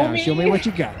on down. Show me what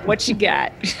you got. What you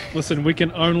got. Listen, we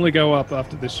can only go up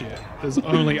after this year. There's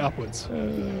only upwards.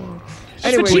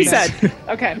 That's what she said.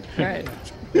 Okay. All right.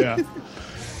 Yeah.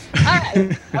 All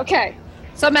right. Okay.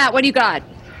 So, Matt, what do you got?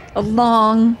 A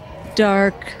long,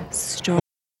 dark story.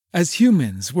 As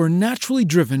humans, we're naturally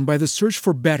driven by the search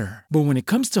for better. But when it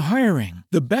comes to hiring,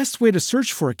 the best way to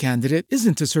search for a candidate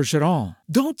isn't to search at all.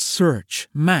 Don't search,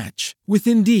 match with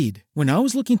Indeed. When I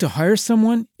was looking to hire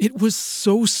someone, it was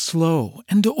so slow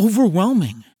and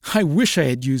overwhelming. I wish I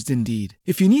had used Indeed.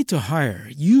 If you need to hire,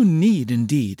 you need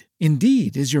Indeed.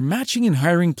 Indeed is your matching and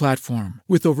hiring platform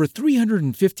with over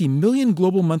 350 million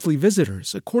global monthly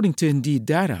visitors, according to Indeed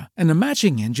data, and a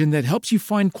matching engine that helps you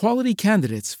find quality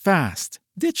candidates fast.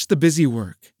 Ditch the busy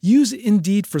work. Use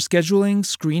Indeed for scheduling,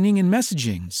 screening, and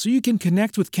messaging so you can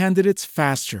connect with candidates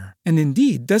faster. And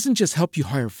Indeed doesn't just help you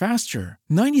hire faster.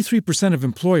 93% of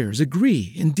employers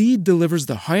agree Indeed delivers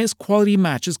the highest quality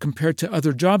matches compared to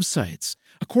other job sites,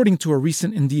 according to a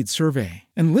recent Indeed survey.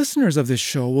 And listeners of this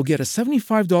show will get a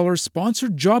 $75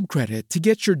 sponsored job credit to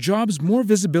get your jobs more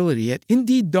visibility at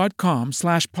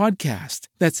Indeed.com/podcast.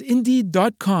 That's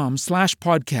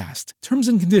Indeed.com/podcast. Terms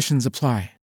and conditions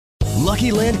apply.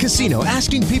 Lucky Land Casino,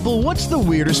 asking people, what's the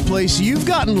weirdest place you've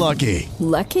gotten lucky?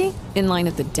 Lucky? In line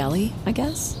at the deli, I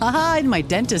guess? Aha, in my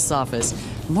dentist's office.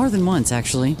 More than once,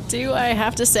 actually. Do I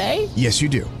have to say? Yes, you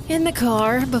do. In the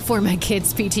car before my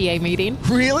kids' PTA meeting.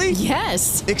 Really?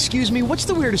 Yes. Excuse me, what's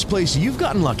the weirdest place you've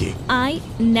gotten lucky? I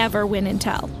never win and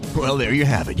tell. Well, there you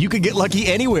have it. You can get lucky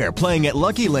anywhere, playing at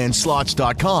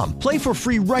LuckyLandSlots.com. Play for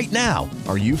free right now.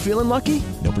 Are you feeling lucky?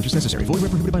 No purchase necessary. Void where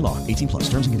prohibited by law. 18+.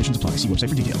 Terms and conditions apply. See website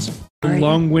for details.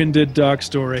 Long-winded dark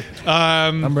story.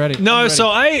 I'm ready. No, I'm ready. so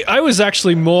I was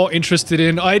actually more interested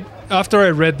in after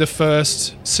I read the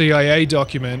first CIA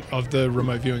document of the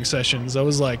remote viewing sessions, I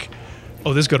was like,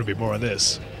 oh, there's got to be more of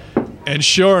this. And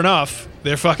sure enough,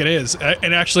 there fucking is.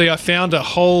 And actually, I found a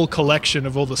whole collection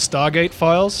of all the Stargate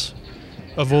files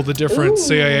of all the different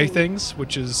CIA things,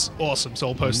 which is awesome. So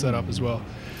I'll post that up as well.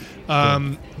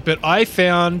 But I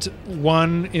found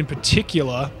one in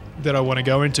particular that I want to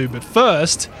go into. But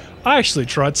first, I actually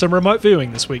tried some remote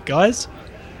viewing this week, guys.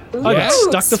 I got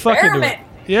stuck the fuck into it.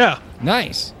 Yeah.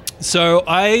 Nice. So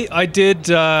I did.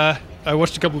 I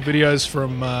watched a couple of videos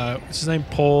from what's his name,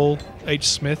 Paul H.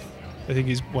 Smith. I think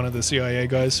he's one of the CIA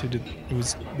guys who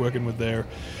was working with their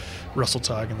Russell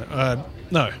Targ and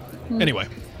anyway,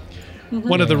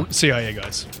 one of the CIA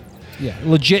guys. Yeah,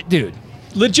 legit dude.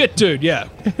 Legit dude. Yeah.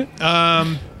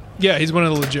 Yeah, he's one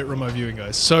of the legit remote viewing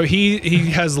guys. So he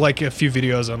has like a few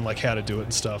videos on like how to do it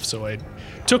and stuff. So I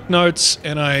took notes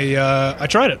and I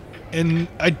tried it. And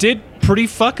I did pretty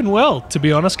fucking well, to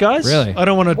be honest, guys. Really? I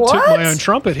don't want to toot my own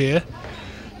trumpet here,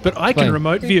 but I can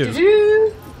remote view.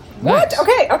 What?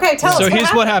 Okay, tell us. So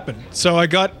here's what happened. So I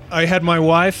had my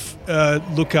wife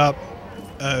look up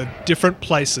different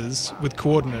places with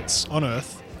coordinates on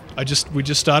Earth. We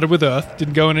just started with Earth,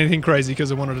 didn't go into anything crazy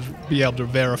because I wanted to be able to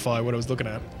verify what I was looking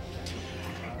at.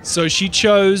 So she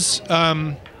chose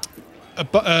 4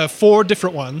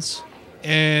 different ones,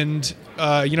 and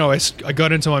I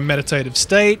got into my meditative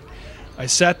state. I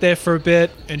sat there for a bit,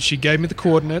 and she gave me the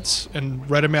coordinates and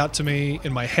read them out to me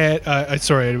in my head. I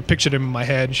pictured them in my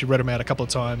head, and she read them out a couple of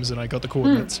times, and I got the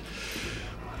coordinates.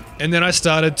 And then I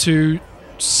started to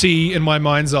see in my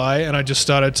mind's eye, and I just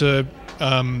started to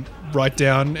write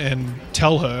down and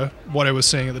tell her what I was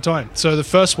seeing at the time. So the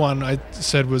first one I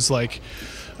said was like,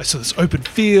 I saw this open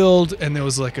field, and there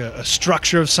was like a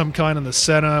structure of some kind in the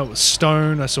center. It was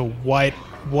stone. I saw white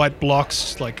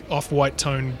blocks, like off-white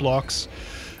tone blocks,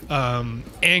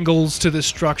 angles to this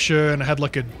structure, and I had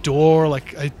like a door,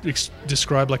 like I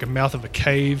described like a mouth of a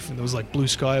cave, and there was like blue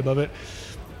sky above it.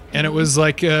 And it was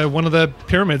like one of the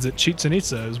pyramids at Chichén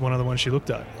Itzá. It was one of the ones she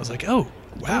looked at. I was like, oh,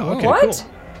 wow, okay, what? cool.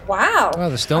 Wow. Oh,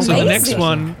 the stone. So the next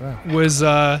one was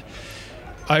I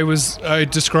was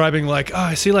describing like,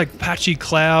 I see like patchy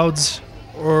clouds,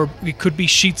 or it could be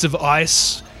sheets of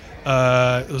ice.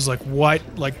 It was like white,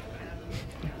 like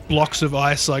blocks of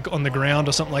ice like on the ground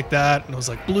or something like that, and it was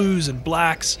like blues and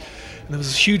blacks, and there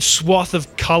was a huge swath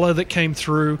of color that came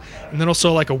through, and then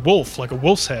also like a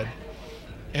wolf's head,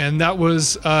 and that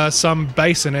was some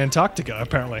base in Antarctica.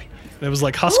 Apparently there was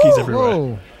like huskies everywhere.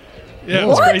 Whoa. Yeah, it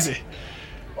was crazy.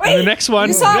 Wait, and the next one,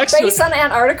 you saw a base on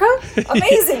Antarctica?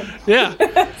 Amazing. Yeah.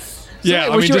 Yeah,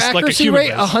 was your just accuracy like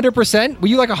a rate 100%? Were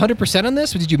you like 100% on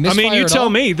this? Or did you miss? You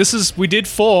tell me. We did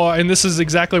 4, and this is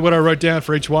exactly what I wrote down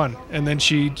for each one, and then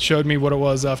she showed me what it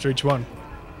was after each one.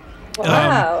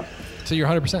 Wow. So you're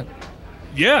 100%.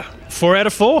 Yeah, 4 out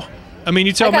of 4. I mean,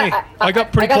 you tell me. I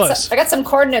got pretty close. I got some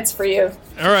coordinates for you.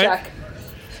 All right. Chuck.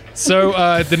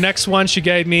 So the next one she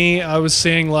gave me, I was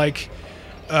seeing like,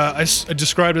 I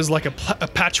described it as like a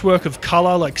patchwork of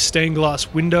color, like stained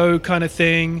glass window kind of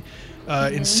thing.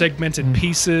 In segmented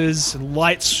pieces,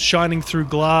 lights shining through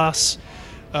glass.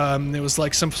 There was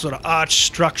like some sort of arch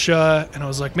structure, and I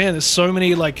was like, man, there's so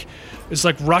many like It's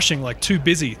like rushing, like too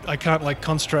busy. I can't like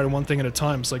concentrate on one thing at a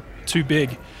time. It's like too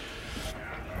big.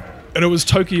 And it was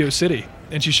Tokyo City.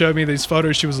 And she showed me these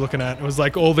photos she was looking at. It was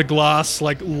like all the glass,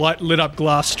 like lit up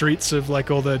glass streets of like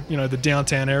all the, the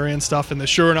downtown area and stuff. And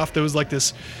sure enough, there was like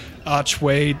this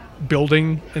archway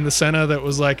building in the center that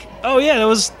was like, oh yeah,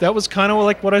 that was kind of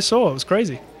like what I saw. It was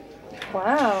crazy.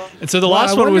 Wow. And so the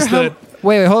last one was the...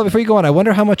 Wait, hold on. Before you go on, I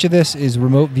wonder how much of this is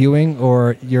remote viewing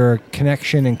or your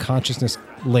connection and consciousness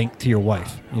linked to your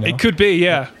wife. It could be,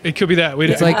 yeah. It could be that. I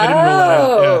didn't rule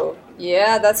that out.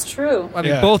 Yeah, that's true. I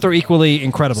mean, both are equally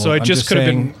incredible. So I just could have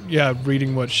been,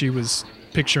 reading what she was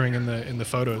picturing in the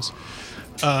photos.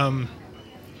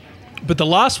 But the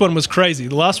last one was crazy.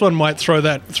 The last one might throw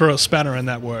a spanner in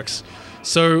that works.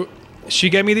 So she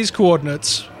gave me these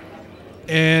coordinates,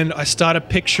 and I started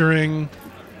picturing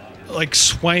like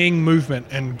swaying movement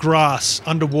and grass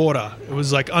underwater. It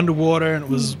was like underwater, and it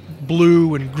was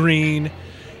blue and green,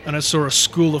 and I saw a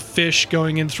school of fish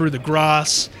going in through the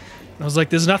grass. And I was like,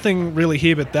 there's nothing really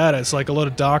here but that. It's like a lot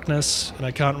of darkness, and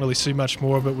I can't really see much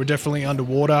more, but we're definitely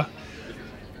underwater.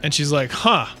 And she's like,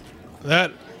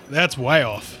 that's way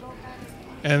off.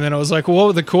 And then I was like, well, what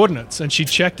were the coordinates? And she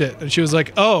checked it, and she was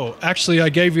like, oh, actually, I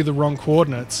gave you the wrong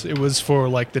coordinates. It was for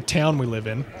like the town we live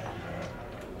in.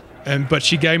 But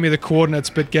she gave me the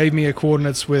coordinates, but gave me a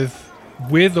coordinates with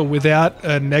or without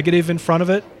a negative in front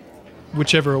of it,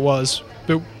 whichever it was.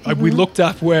 But we looked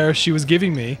up where she was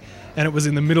giving me, and it was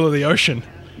in the middle of the ocean.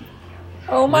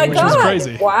 Oh my God. Which was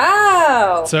crazy.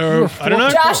 Wow. So, I don't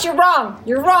know. Josh, you're wrong.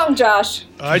 You're wrong, Josh.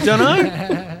 I don't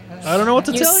know. I don't know what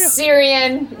to tell you.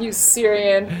 You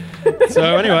Syrian.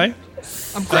 So anyway,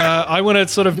 I want to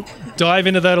sort of dive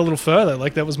into that a little further.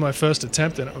 Like that was my first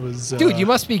attempt, and it was. Dude, you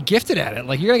must be gifted at it.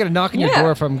 Like you're gonna get a knock on your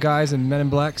door from guys in Men in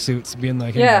Black suits, being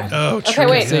like, "Hey, man, oh, true.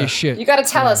 Okay, wait. say shit." You got to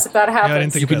tell us if that happens. I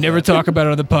didn't think you could never talk about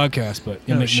it on the podcast, but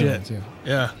you make shit. Millions,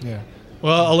 yeah.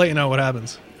 Well, I'll let you know what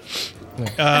happens.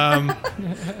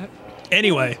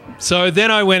 Anyway, so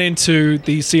then I went into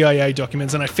the CIA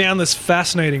documents, and I found this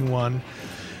fascinating one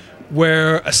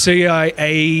where a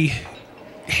CIA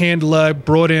handler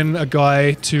brought in a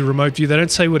guy to remote view. They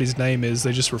don't say what his name is.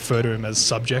 They just refer to him as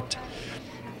subject.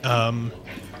 But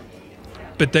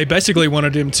they basically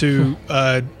wanted him to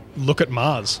look at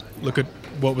Mars, look at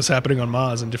what was happening on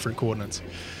Mars in different coordinates.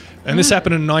 And this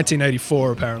happened in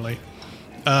 1984, apparently.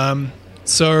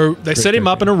 So they set him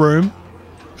up in a room.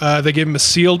 They gave him a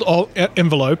sealed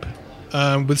envelope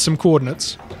with some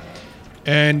coordinates.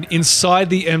 And inside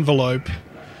the envelope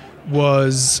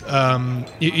was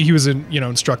he was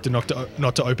instructed not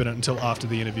to open it until after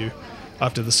the interview,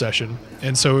 after the session.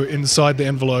 And so inside the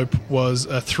envelope was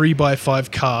a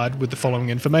 3x5 card with the following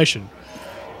information: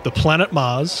 the planet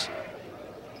Mars,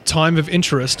 time of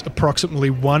interest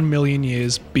approximately 1 million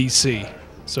years BC,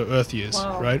 so Earth years,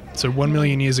 right? So 1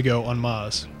 million years ago on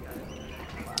Mars.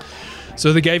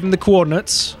 So they gave him the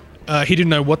coordinates. He didn't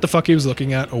know what the fuck he was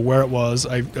looking at or where it was.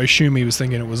 I assume he was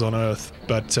thinking it was on Earth,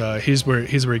 but here's where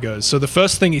he goes. So the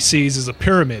first thing he sees is a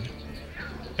pyramid.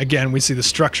 Again, we see the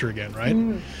structure again, right?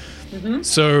 Mm-hmm.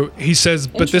 So he says,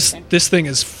 but this thing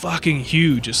is fucking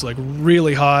huge. It's like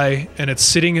really high, and it's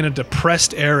sitting in a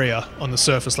depressed area on the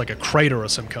surface, like a crater or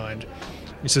some kind.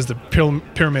 He says the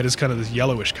pyramid is kind of this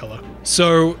yellowish color.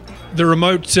 So the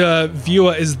remote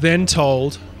viewer is then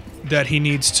told that he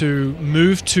needs to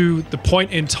move to the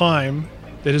point in time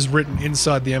that is written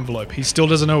inside the envelope. He still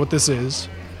doesn't know what this is,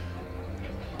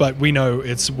 but we know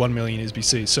it's 1 million years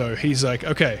BC. So he's like,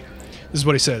 okay, this is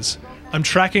what he says. I'm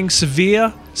tracking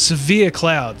severe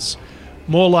clouds,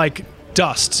 more like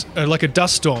dust, like a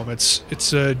dust storm.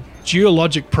 It's a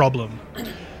geologic problem.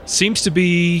 Seems to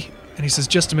be, and he says,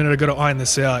 just a minute, I got to iron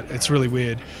this out. It's really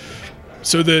weird.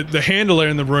 So the handler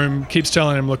in the room keeps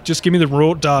telling him, look, just give me the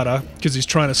raw data, because he's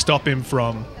trying to stop him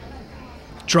from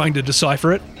trying to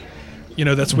decipher it.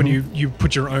 That's when you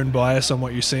put your own bias on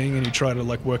what you're seeing and you try to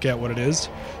like work out what it is.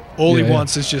 All he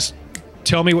wants is just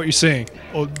tell me what you're seeing,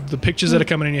 or the pictures that are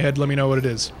coming in your head, let me know what it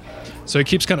is. So he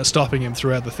keeps kind of stopping him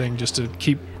throughout the thing just to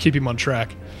keep him on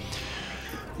track.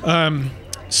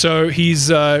 So he's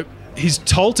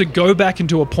told to go back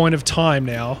into a point of time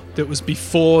now that was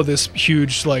before this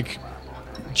huge like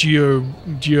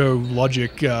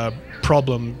geologic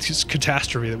problem, this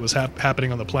catastrophe that was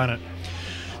happening on the planet.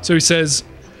 So he says,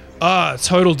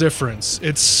 total difference.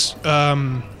 It's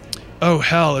oh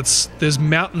hell, there's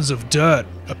mountains of dirt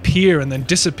appear and then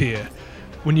disappear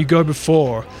when you go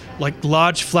before, like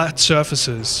large flat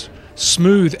surfaces,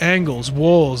 smooth angles,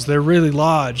 walls, they're really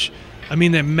large. I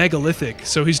mean, they're megalithic.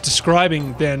 So he's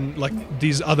describing then like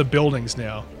these other buildings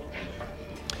now.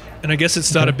 And I guess it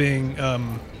started being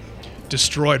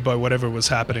destroyed by whatever was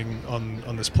happening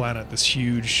on this planet, this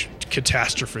huge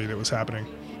catastrophe that was happening,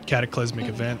 cataclysmic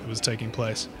event that was taking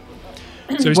place.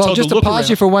 So he's told just to look pause around.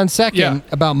 you for 1 second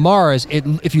about Mars.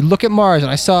 If you look at Mars,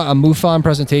 and I saw a MUFON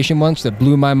presentation once that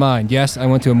blew my mind. Yes, I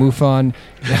went to a MUFON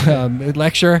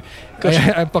lecture.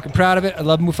 I'm fucking proud of it. I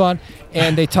love MUFON.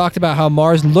 And they talked about how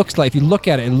Mars looks like, if you look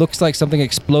at it, it looks like something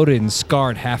exploded and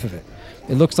scarred half of it.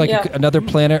 It looks like another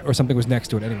planet or something was next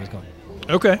to it. Anyways, go on.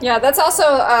 Okay. Yeah, that's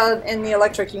also in the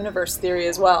electric universe theory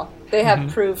as well. They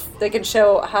have proof. They can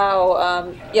show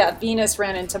how, Venus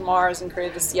ran into Mars and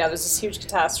created this. Yeah, there's this huge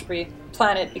catastrophe.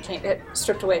 Planet it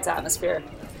stripped away its atmosphere.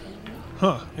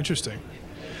 Huh. Interesting.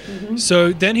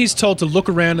 So then he's told to look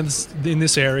around in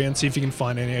this area and see if he can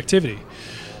find any activity.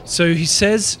 So he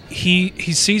says he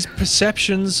sees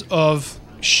perceptions of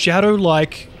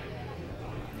shadow-like.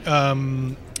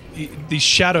 These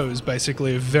shadows,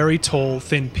 basically, of very tall,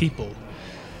 thin people.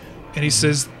 And he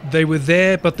says they were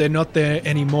there, but they're not there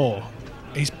anymore.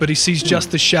 But he sees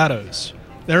just the shadows.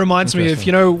 That reminds me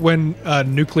of, when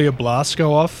nuclear blasts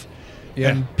go off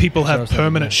and people have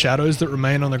permanent shadows that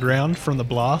remain on the ground from the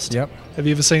blast. Yep. Have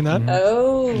you ever seen that?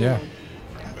 Oh. Yeah.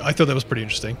 I thought that was pretty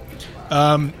interesting.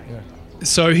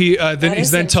 So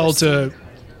he's then told to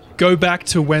go back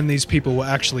to when these people were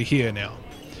actually here now.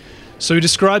 So he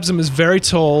describes them as very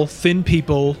tall, thin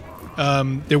people.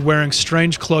 They're wearing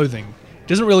strange clothing.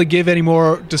 Doesn't really give any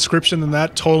more description than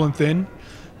that, tall and thin.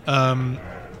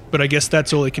 But I guess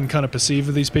that's all he can kind of perceive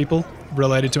of these people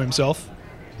related to himself.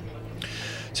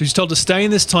 So he's told to stay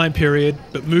in this time period,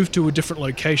 but move to a different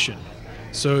location.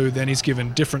 So then he's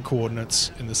given different coordinates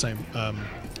in the same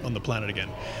on the planet again.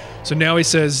 So now he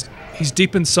says he's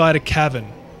deep inside a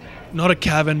cavern. Not a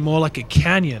cavern, more like a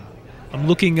canyon. I'm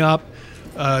looking up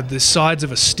the sides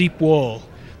of a steep wall.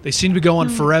 They seem to go on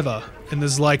forever, and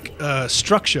there's like a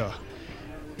structure.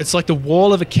 It's like the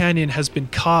wall of a canyon has been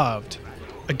carved.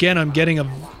 Again, I'm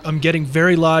getting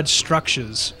very large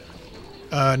structures.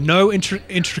 No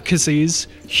intricacies,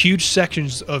 huge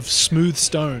sections of smooth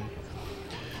stone.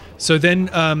 So then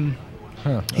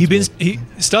he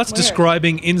starts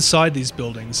describing inside these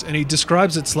buildings, and he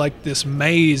describes it's like this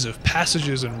maze of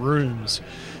passages and rooms.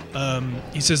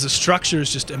 He says the structure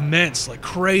is just immense, like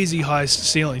crazy high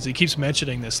ceilings. He keeps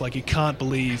mentioning this, like he can't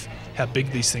believe how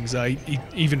big these things are. He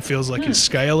even feels like his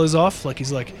scale is off. Like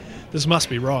he's like, this must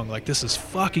be wrong. Like this is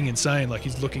fucking insane. Like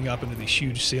he's looking up into these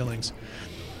huge ceilings.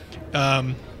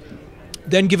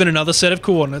 Then given another set of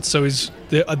coordinates, so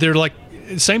they're like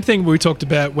same thing we talked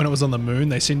about when it was on the moon.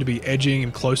 They seem to be edging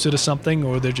and closer to something,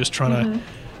 or they're just trying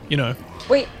to,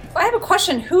 Wait, I have a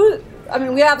question.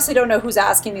 We obviously don't know who's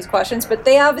asking these questions, but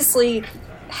they obviously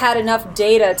had enough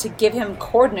data to give him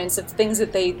coordinates of things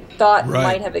that they thought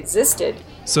might have existed.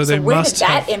 So they where must did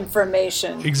that have,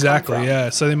 information exactly, come from? yeah.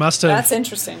 So they must have. That's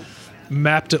interesting.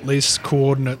 Mapped at least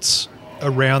coordinates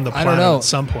around the I don't planet know. at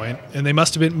some point, and they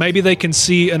must have been. Maybe they can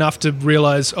see enough to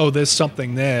realize, oh, there's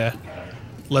something there.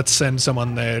 Let's send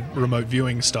someone there, remote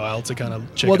viewing style, to kind of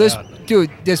check it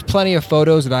out. There's plenty of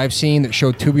photos that I've seen that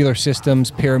show tubular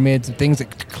systems, pyramids, and things that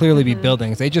could clearly be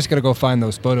buildings. They just got to go find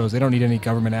those photos. They don't need any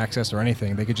government access or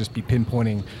anything. They could just be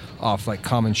pinpointing off like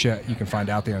common shit you can find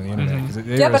out there on the internet. Because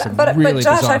there are some really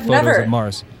Josh, bizarre I've photos never- of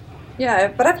Mars. Yeah,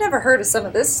 but I've never heard of some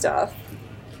of this stuff.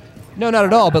 No, not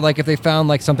at all. But like if they found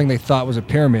like something they thought was a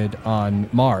pyramid on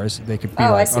Mars, they could be I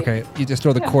like, see. okay, you just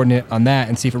throw the coordinate on that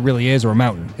and see if it really is or a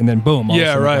mountain, and then boom, all of a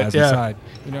sudden it has inside.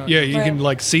 You can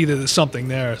like see that there's something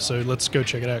there. So let's go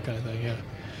check it out, kind of thing. Yeah.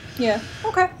 Yeah.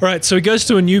 Okay. All right. So he goes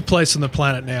to a new place on the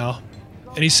planet now,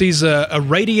 and he sees a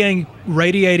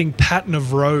radiating pattern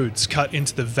of roads cut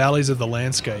into the valleys of the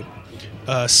landscape.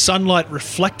 Sunlight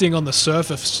reflecting on the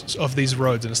surface of these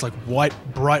roads, and it's like white,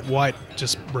 bright white,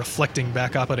 just reflecting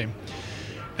back up at him.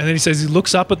 And then he says he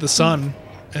looks up at the sun,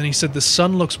 and he said the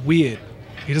sun looks weird.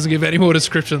 He doesn't give any more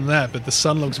description than that, but the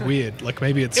sun looks weird. Like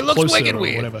maybe it's closer or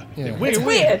whatever. Yeah. It's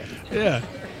weird.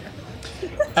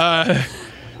 Yeah.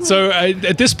 So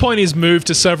at this point, he's moved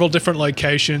to several different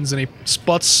locations, and he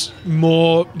spots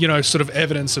more, sort of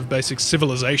evidence of basic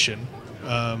civilization.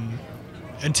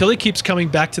 Until he keeps coming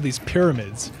back to these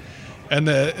pyramids, and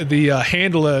the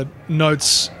handler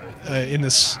notes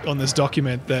on this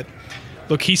document that,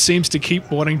 look, he seems to keep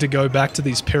wanting to go back to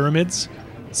these pyramids,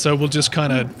 so we'll just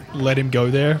kind of let him go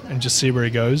there and just see where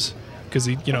he goes, because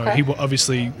he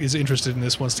obviously is interested in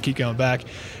this, wants to keep going back.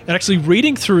 And actually,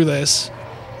 reading through this,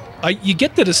 you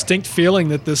get the distinct feeling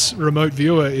that this remote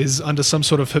viewer is under some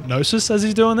sort of hypnosis as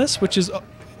he's doing this, which is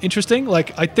interesting.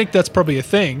 Like, I think that's probably a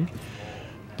thing.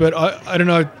 But I don't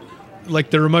know, like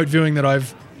the remote viewing that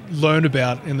I've learned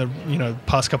about in the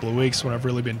past couple of weeks when I've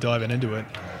really been diving into it,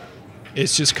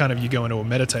 it's just kind of you go into a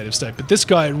meditative state. But this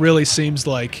guy really seems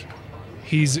like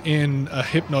he's in a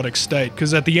hypnotic state,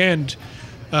 because at the end,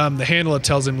 the handler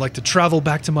tells him like to travel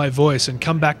back to my voice and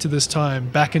come back to this time,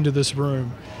 back into this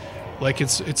room. Like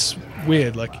it's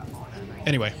weird. Like,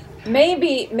 anyway.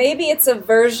 Maybe it's a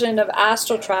version of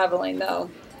astral traveling though,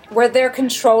 where they're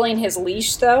controlling his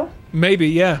leash though. Maybe,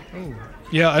 yeah.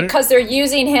 Yeah, because they're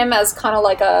using him as kind of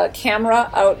like a camera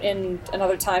out in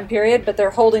another time period, but they're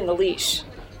holding the leash.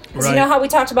 Because you know how we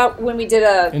talked about when we did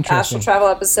a astral travel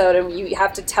episode, and you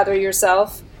have to tether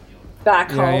yourself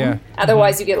back home,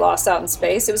 otherwise you get lost out in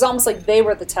space. It was almost like they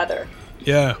were the tether.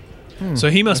 Yeah. So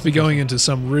he must be going into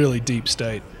some really deep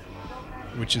state,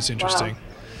 which is interesting. Wow.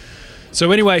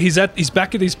 So anyway, he's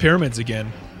back at these pyramids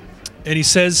again, and he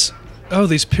says, "Oh,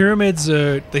 these pyramids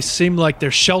they seem like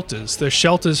they're shelters. They're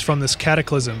shelters from this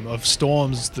cataclysm of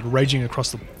storms that are raging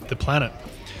across the planet."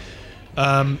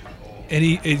 And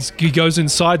he goes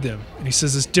inside them, and he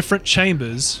says there's different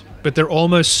chambers, but they're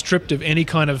almost stripped of any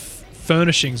kind of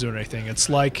furnishings or anything. It's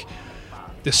like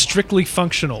they're strictly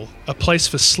functional, a place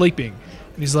for sleeping.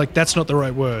 And he's like, that's not the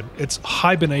right word. It's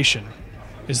hibernation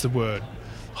is the word.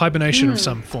 Hibernation of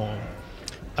some form.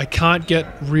 I can't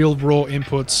get real raw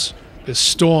inputs. There's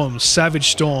storms, savage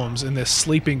storms, and they're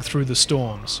sleeping through the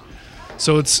storms.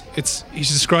 So he's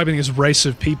describing this race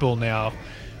of people now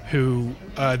who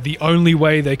the only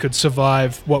way they could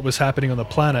survive what was happening on the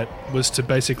planet was to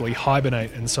basically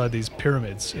hibernate inside these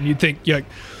pyramids. And you'd think,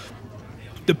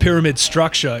 the pyramid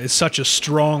structure is such a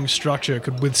strong structure, it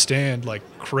could withstand like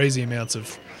crazy amounts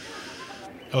of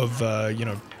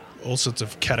all sorts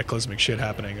of cataclysmic shit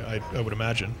happening, I would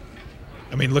imagine.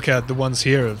 I mean, look at the ones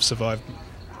here have survived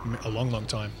a long, long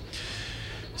time.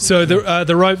 So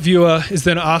the right viewer is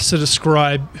then asked to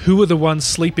describe who are the ones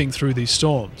sleeping through these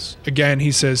storms. Again,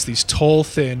 he says these tall,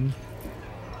 thin,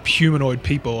 humanoid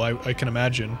people, I can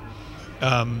imagine,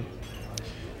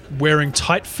 wearing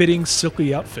tight-fitting,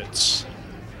 silky outfits.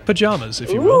 Pajamas,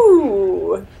 if you will.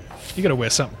 Ooh. You got to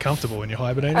wear something comfortable when you're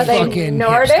hibernating. Are they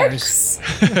Nordics?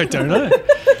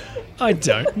 I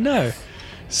don't know.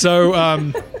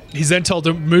 So he's then told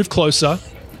to move closer.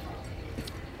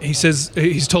 He says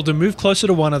he's told to move closer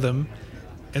to one of them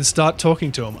and start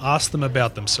talking to them, ask them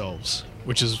about themselves,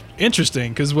 which is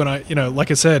interesting because when I,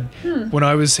 like I said,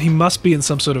 he must be in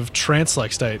some sort of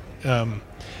trance-like state,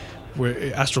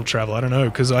 where astral travel. I don't know,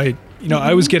 because I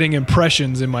was getting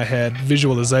impressions in my head,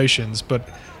 visualizations, but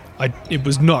it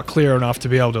was not clear enough to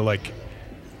be able to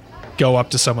go up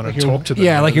to someone and talk to them.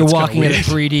 Yeah, like you're walking in a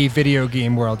 3D video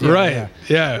game world. Yeah, right.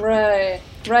 Yeah.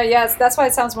 Right. Yes, that's why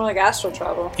it sounds more like astral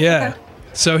travel. Yeah. Okay.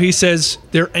 So he says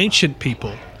they're ancient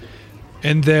people,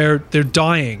 and they're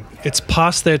dying. It's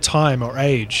past their time or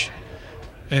age,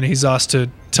 and he's asked to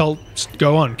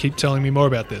go on, keep telling me more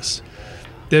about this.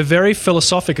 They're very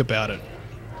philosophic about it.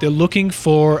 They're looking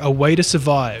for a way to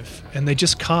survive, and they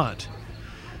just can't.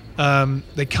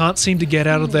 They can't seem to get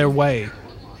out of their way.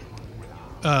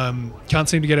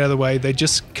 They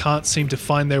just can't seem to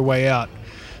find their way out.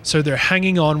 So they're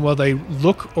hanging on while they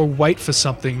look or wait for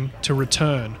something to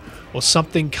return, or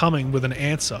something coming with an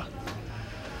answer.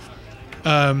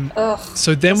 So then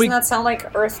doesn't that sound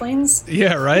like Earthlings?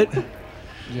 Yeah, right?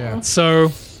 Yeah.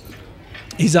 So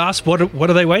he's asked, what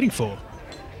are they waiting for?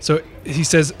 So he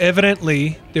says,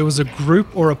 evidently there was a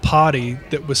group or a party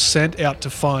that was sent out to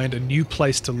find a new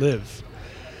place to live.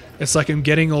 It's like I'm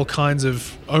getting all kinds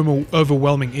of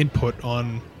overwhelming input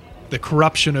on the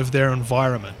corruption of their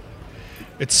environment.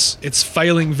 It's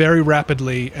failing very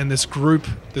rapidly, and this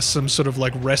some sort of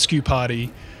rescue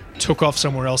party took off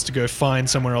somewhere else to go find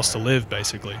somewhere else to live,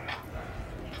 basically.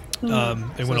 They went a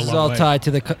long way. This is all tied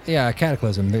to the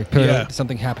cataclysm.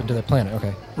 Something happened to their planet.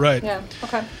 Okay. Right. Yeah.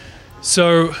 Okay.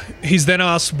 So he's then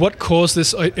asked what caused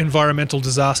this environmental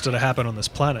disaster to happen on this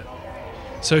planet.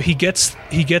 So he gets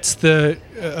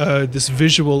this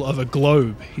visual of a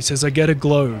globe. He says, I get a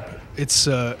globe. It's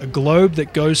a globe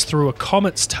that goes through a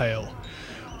comet's tail,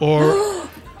 or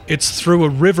it's through a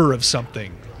river of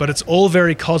something, but it's all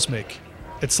very cosmic.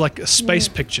 It's like a space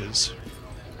pictures.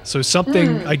 So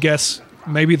something, I guess,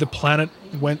 maybe the planet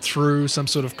went through some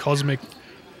sort of cosmic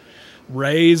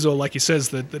rays, or like he says,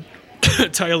 the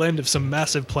tail end of some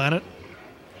massive planet.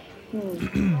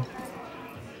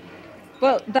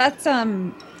 Well, that's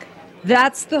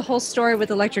the whole story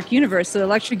with Electric Universe. So the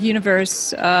Electric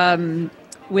Universe,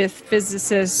 with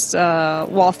physicist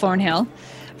Wal Thornhill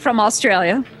from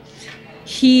Australia,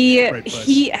 he is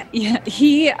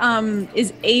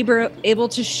able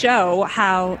to show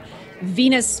how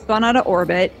Venus spun out of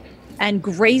orbit and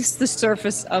graced the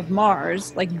surface of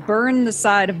Mars, like burned the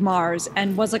side of Mars,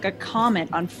 and was like a comet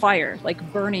on fire,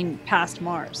 like burning past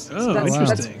Mars. Oh,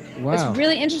 interesting. It's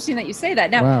really interesting that you say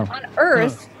that. Now, on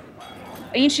Earth,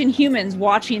 ancient humans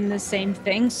watching the same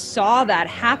thing saw that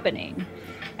happening.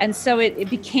 And so it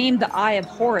became the Eye of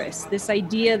Horus, this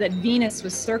idea that Venus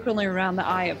was circling around the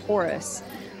Eye of Horus,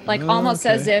 like almost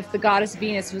as if the goddess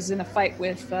Venus was in a fight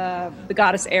with the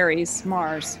goddess Ares,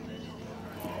 Mars.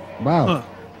 Wow. Huh.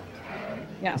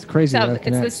 Yeah, it's crazy. So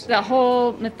it's the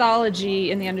whole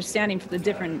mythology and the understanding from the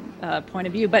different point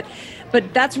of view. But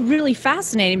that's really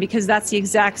fascinating because that's the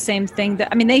exact same thing that,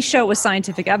 I mean, they show with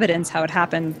scientific evidence how it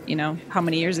happened, how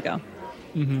many years ago.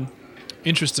 Mm-hmm.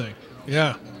 Interesting.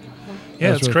 Yeah.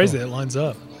 Yeah, it's really crazy. Cool. That lines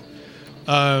up.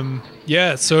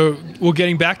 So we're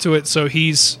getting back to it. So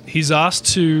he's asked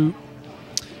to,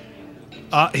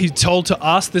 he's told to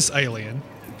ask this alien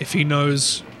if he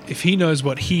knows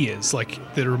what he is,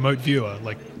 like the remote viewer.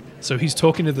 Like, so he's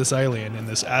talking to this alien in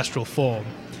this astral form,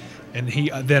 and he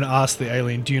then asks the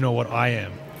alien, "Do you know what I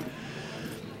am?"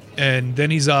 And then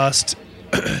he's asked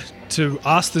to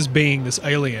ask this being, this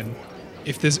alien,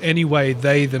 if there's any way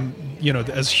they,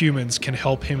 as humans, can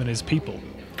help him and his people.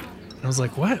 And I was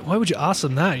like, what? Why would you ask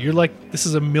them that? You're like, this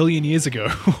is 1 million years ago.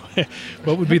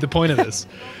 What would be the point of this?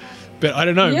 But I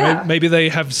don't know. Yeah. Maybe they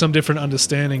have some different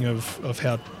understanding of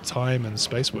how time and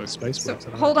space works.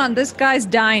 Hold on. This guy's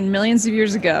dying millions of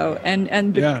years ago. And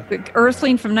the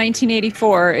Earthling from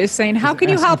 1984 is saying, how can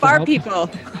you help our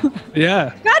people?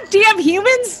 Yeah. Goddamn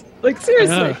humans. Like,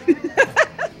 seriously.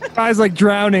 Guy's like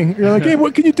drowning. You're like, hey,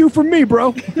 what can you do for me,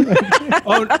 bro?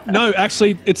 Oh no,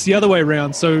 actually, it's the other way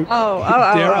around. So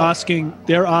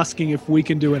they're asking if we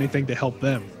can do anything to help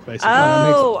them. Basically.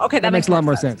 That makes a lot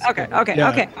more sense. Okay,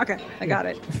 I got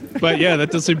it. But yeah,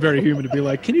 that does seem very human to be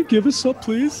like, can you give us up,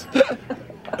 please?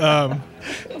 But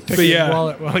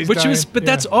yeah,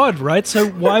 that's odd, right? So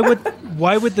why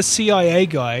would the CIA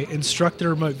guy instruct the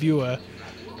remote viewer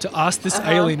to ask this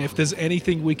alien if there's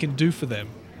anything we can do for them?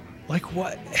 Like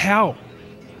what? How?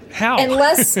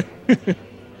 Unless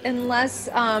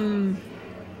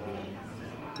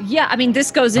I mean,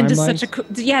 this goes into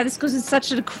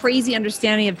such a crazy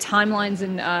understanding of timelines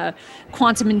and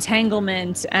quantum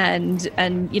entanglement, and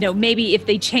maybe if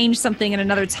they change something in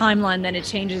another timeline, then it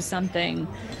changes something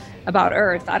about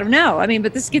Earth. I don't know. I mean,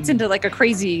 but this gets into like a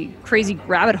crazy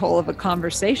rabbit hole of a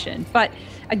conversation. But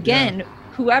again,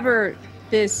 whoever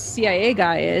this CIA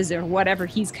guy is or whatever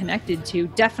he's connected to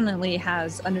definitely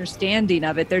has understanding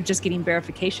of it. They're just getting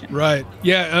verification. Right.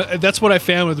 Yeah. That's what I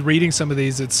found with reading some of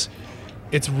these. It's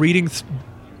reading,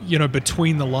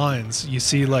 between the lines. You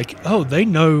see like, oh, they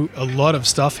know a lot of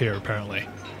stuff here apparently.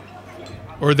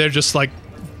 Or they're just like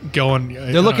going.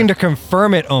 They're looking to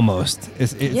confirm it almost.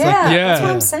 It's that's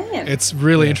what I'm saying. It's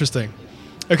really interesting.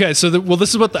 Okay. So this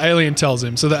is what the alien tells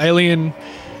him. So the alien,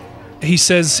 he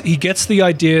says he gets the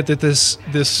idea that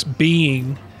this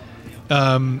being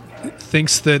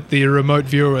thinks that the remote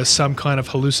viewer is some kind of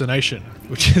hallucination,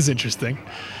 which is interesting.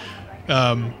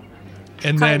 And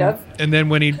then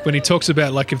when he talks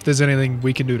about like if there's anything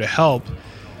we can do to help,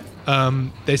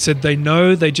 they said they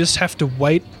know they just have to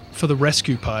wait for the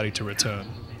rescue party to return.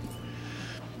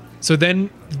 So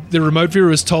then the remote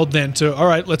viewer is told then to, all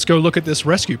right, let's go look at this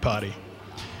rescue party.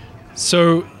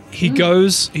 So he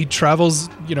travels,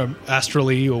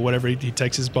 astrally or whatever. He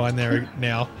takes his bind there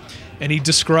now, and he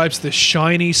describes the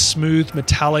shiny, smooth,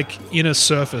 metallic inner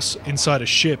surface inside a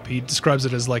ship. He describes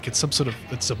it as like it's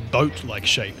a boat-like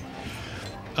shape.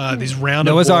 These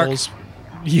rounded Noah's walls. Ark.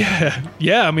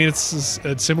 Yeah. I mean, it's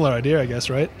a similar idea, I guess,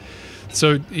 right?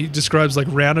 So he describes like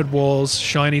rounded walls,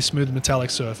 shiny, smooth, metallic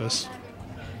surface.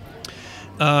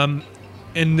 And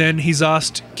then he's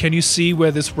asked, "Can you see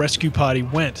where this rescue party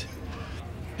went?"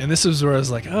 And this is where I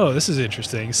was like, oh, this is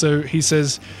interesting. So he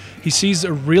says he sees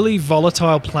a really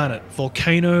volatile planet,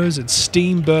 volcanoes and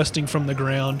steam bursting from the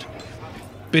ground.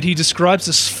 But he describes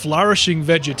this flourishing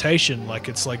vegetation, like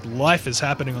it's like life is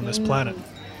happening on this planet.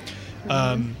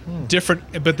 But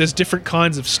there's different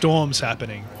kinds of storms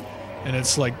happening. And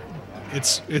it's like,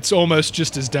 it's almost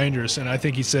just as dangerous. And I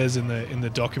think he says in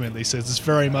the document, he says it's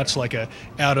very much like a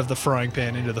out of the frying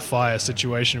pan into the fire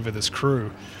situation for this crew.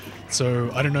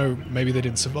 So I don't know, maybe they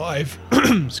didn't survive.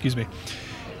 Excuse me.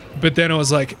 But then I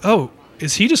was like, oh,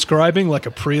 is he describing like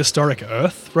a prehistoric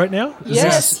Earth right now?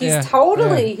 Yes, he's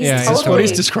totally. Is this what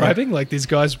he's describing? Like these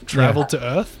guys traveled to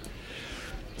Earth?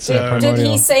 So did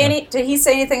he say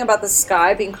anything about the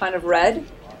sky being kind of red?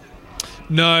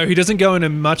 No, he doesn't go into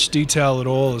much detail at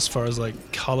all as far as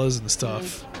like colors and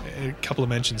stuff. A couple of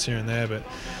mentions here and there,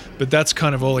 but But that's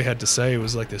kind of all he had to say. It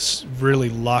was like this really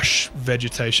lush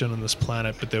vegetation on this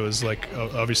planet, but there was like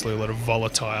obviously a lot of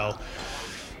volatile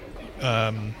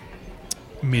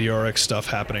meteoric stuff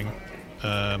happening,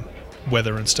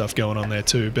 weather and stuff going on there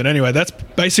too. But anyway, that's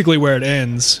basically where it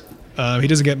ends. He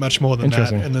doesn't get much more than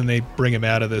that, and then they bring him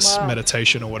out of this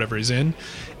meditation or whatever he's in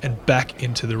and back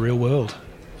into the real world.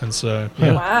 And so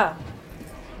Wow,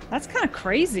 that's kind of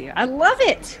crazy. I love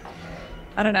it.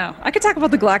 I don't know. I could talk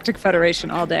about the Galactic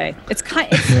Federation all day. It's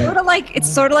sort of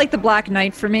like the Black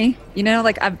Knight for me. You know,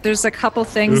 like there's a couple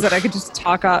things that I could just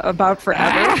talk about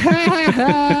forever.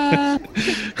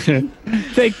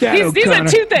 Take that. These are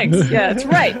two things. Yeah, that's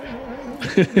right.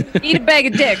 Eat a bag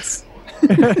of dicks.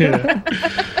 A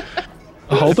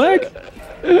whole bag?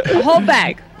 A whole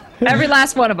bag. Every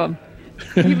last one of them.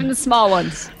 Even the small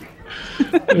ones.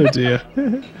 Oh dear.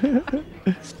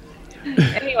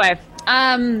 Anyway,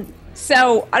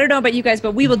 so I don't know about you guys,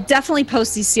 but we will definitely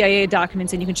post these CIA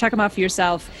documents and you can check them out for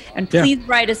yourself. And please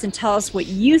write us and tell us what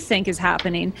you think is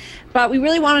happening. But we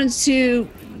really wanted to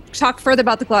talk further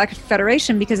about the Galactic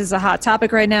Federation because it's a hot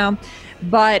topic right now.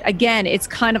 But again, it's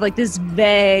kind of like this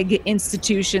vague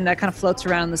institution that kind of floats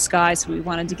around in the sky. So we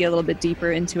wanted to get a little bit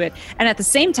deeper into it. And at the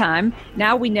same time,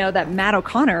 now we know that Matt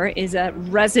O'Connor is a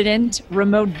resident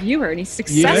remote viewer and he's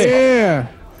successful. Yeah.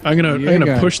 I'm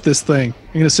gonna push this thing.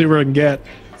 I'm gonna see where I can get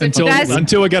until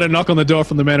I get a knock on the door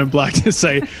from the Man in Black to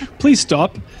say, "Please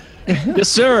stop." Yes,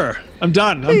 sir. I'm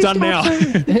done. I'm done now.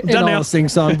 I'm done now.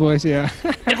 Sing-song voice. Yeah.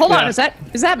 And hold on, is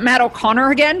that Matt O'Connor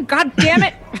again? God damn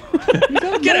it!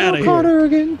 Get out of O'Connor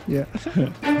again. Yeah.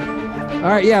 All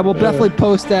right. Yeah, we'll definitely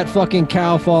post that fucking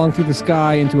cow falling through the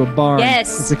sky into a barn.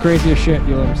 Yes. It's the craziest shit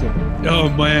you'll ever see. Oh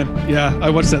man, yeah, I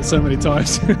watched that so many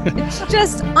times. It's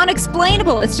just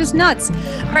unexplainable. It's just nuts.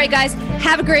 All right, guys,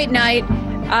 have a great night.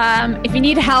 If you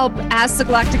need help, ask the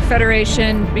Galactic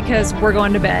Federation because we're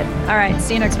going to bed. All right,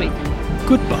 see you next week.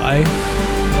 Goodbye.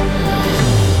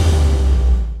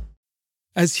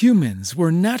 As humans,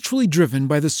 we're naturally driven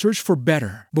by the search for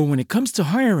better. But when it comes to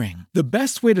hiring, the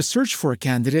best way to search for a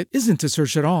candidate isn't to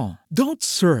search at all. Don't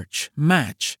search,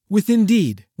 match with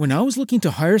Indeed. When I was looking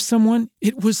to hire someone,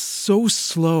 it was so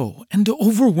slow and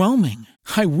overwhelming.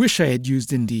 I wish I had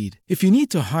used Indeed. If you need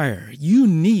to hire, you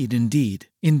need Indeed.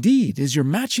 Indeed is your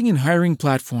matching and hiring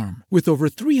platform with over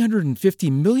 350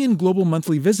 million global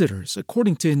monthly visitors,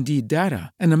 according to Indeed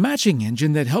data, and a matching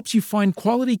engine that helps you find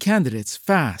quality candidates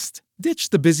fast. Ditch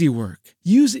the busy work.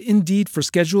 Use Indeed for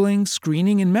scheduling,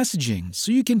 screening, and messaging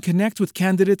so you can connect with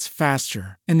candidates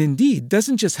faster. And Indeed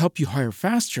doesn't just help you hire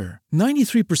faster.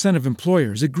 93% of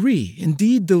employers agree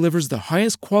Indeed delivers the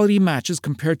highest quality matches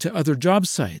compared to other job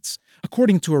sites,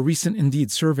 according to a recent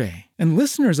Indeed survey. And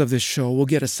listeners of this show will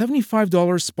get a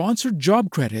 $75 sponsored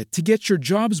job credit to get your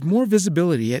jobs more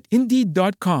visibility at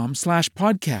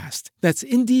Indeed.com/podcast. That's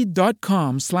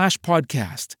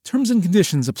Indeed.com/podcast. Terms and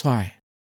conditions apply.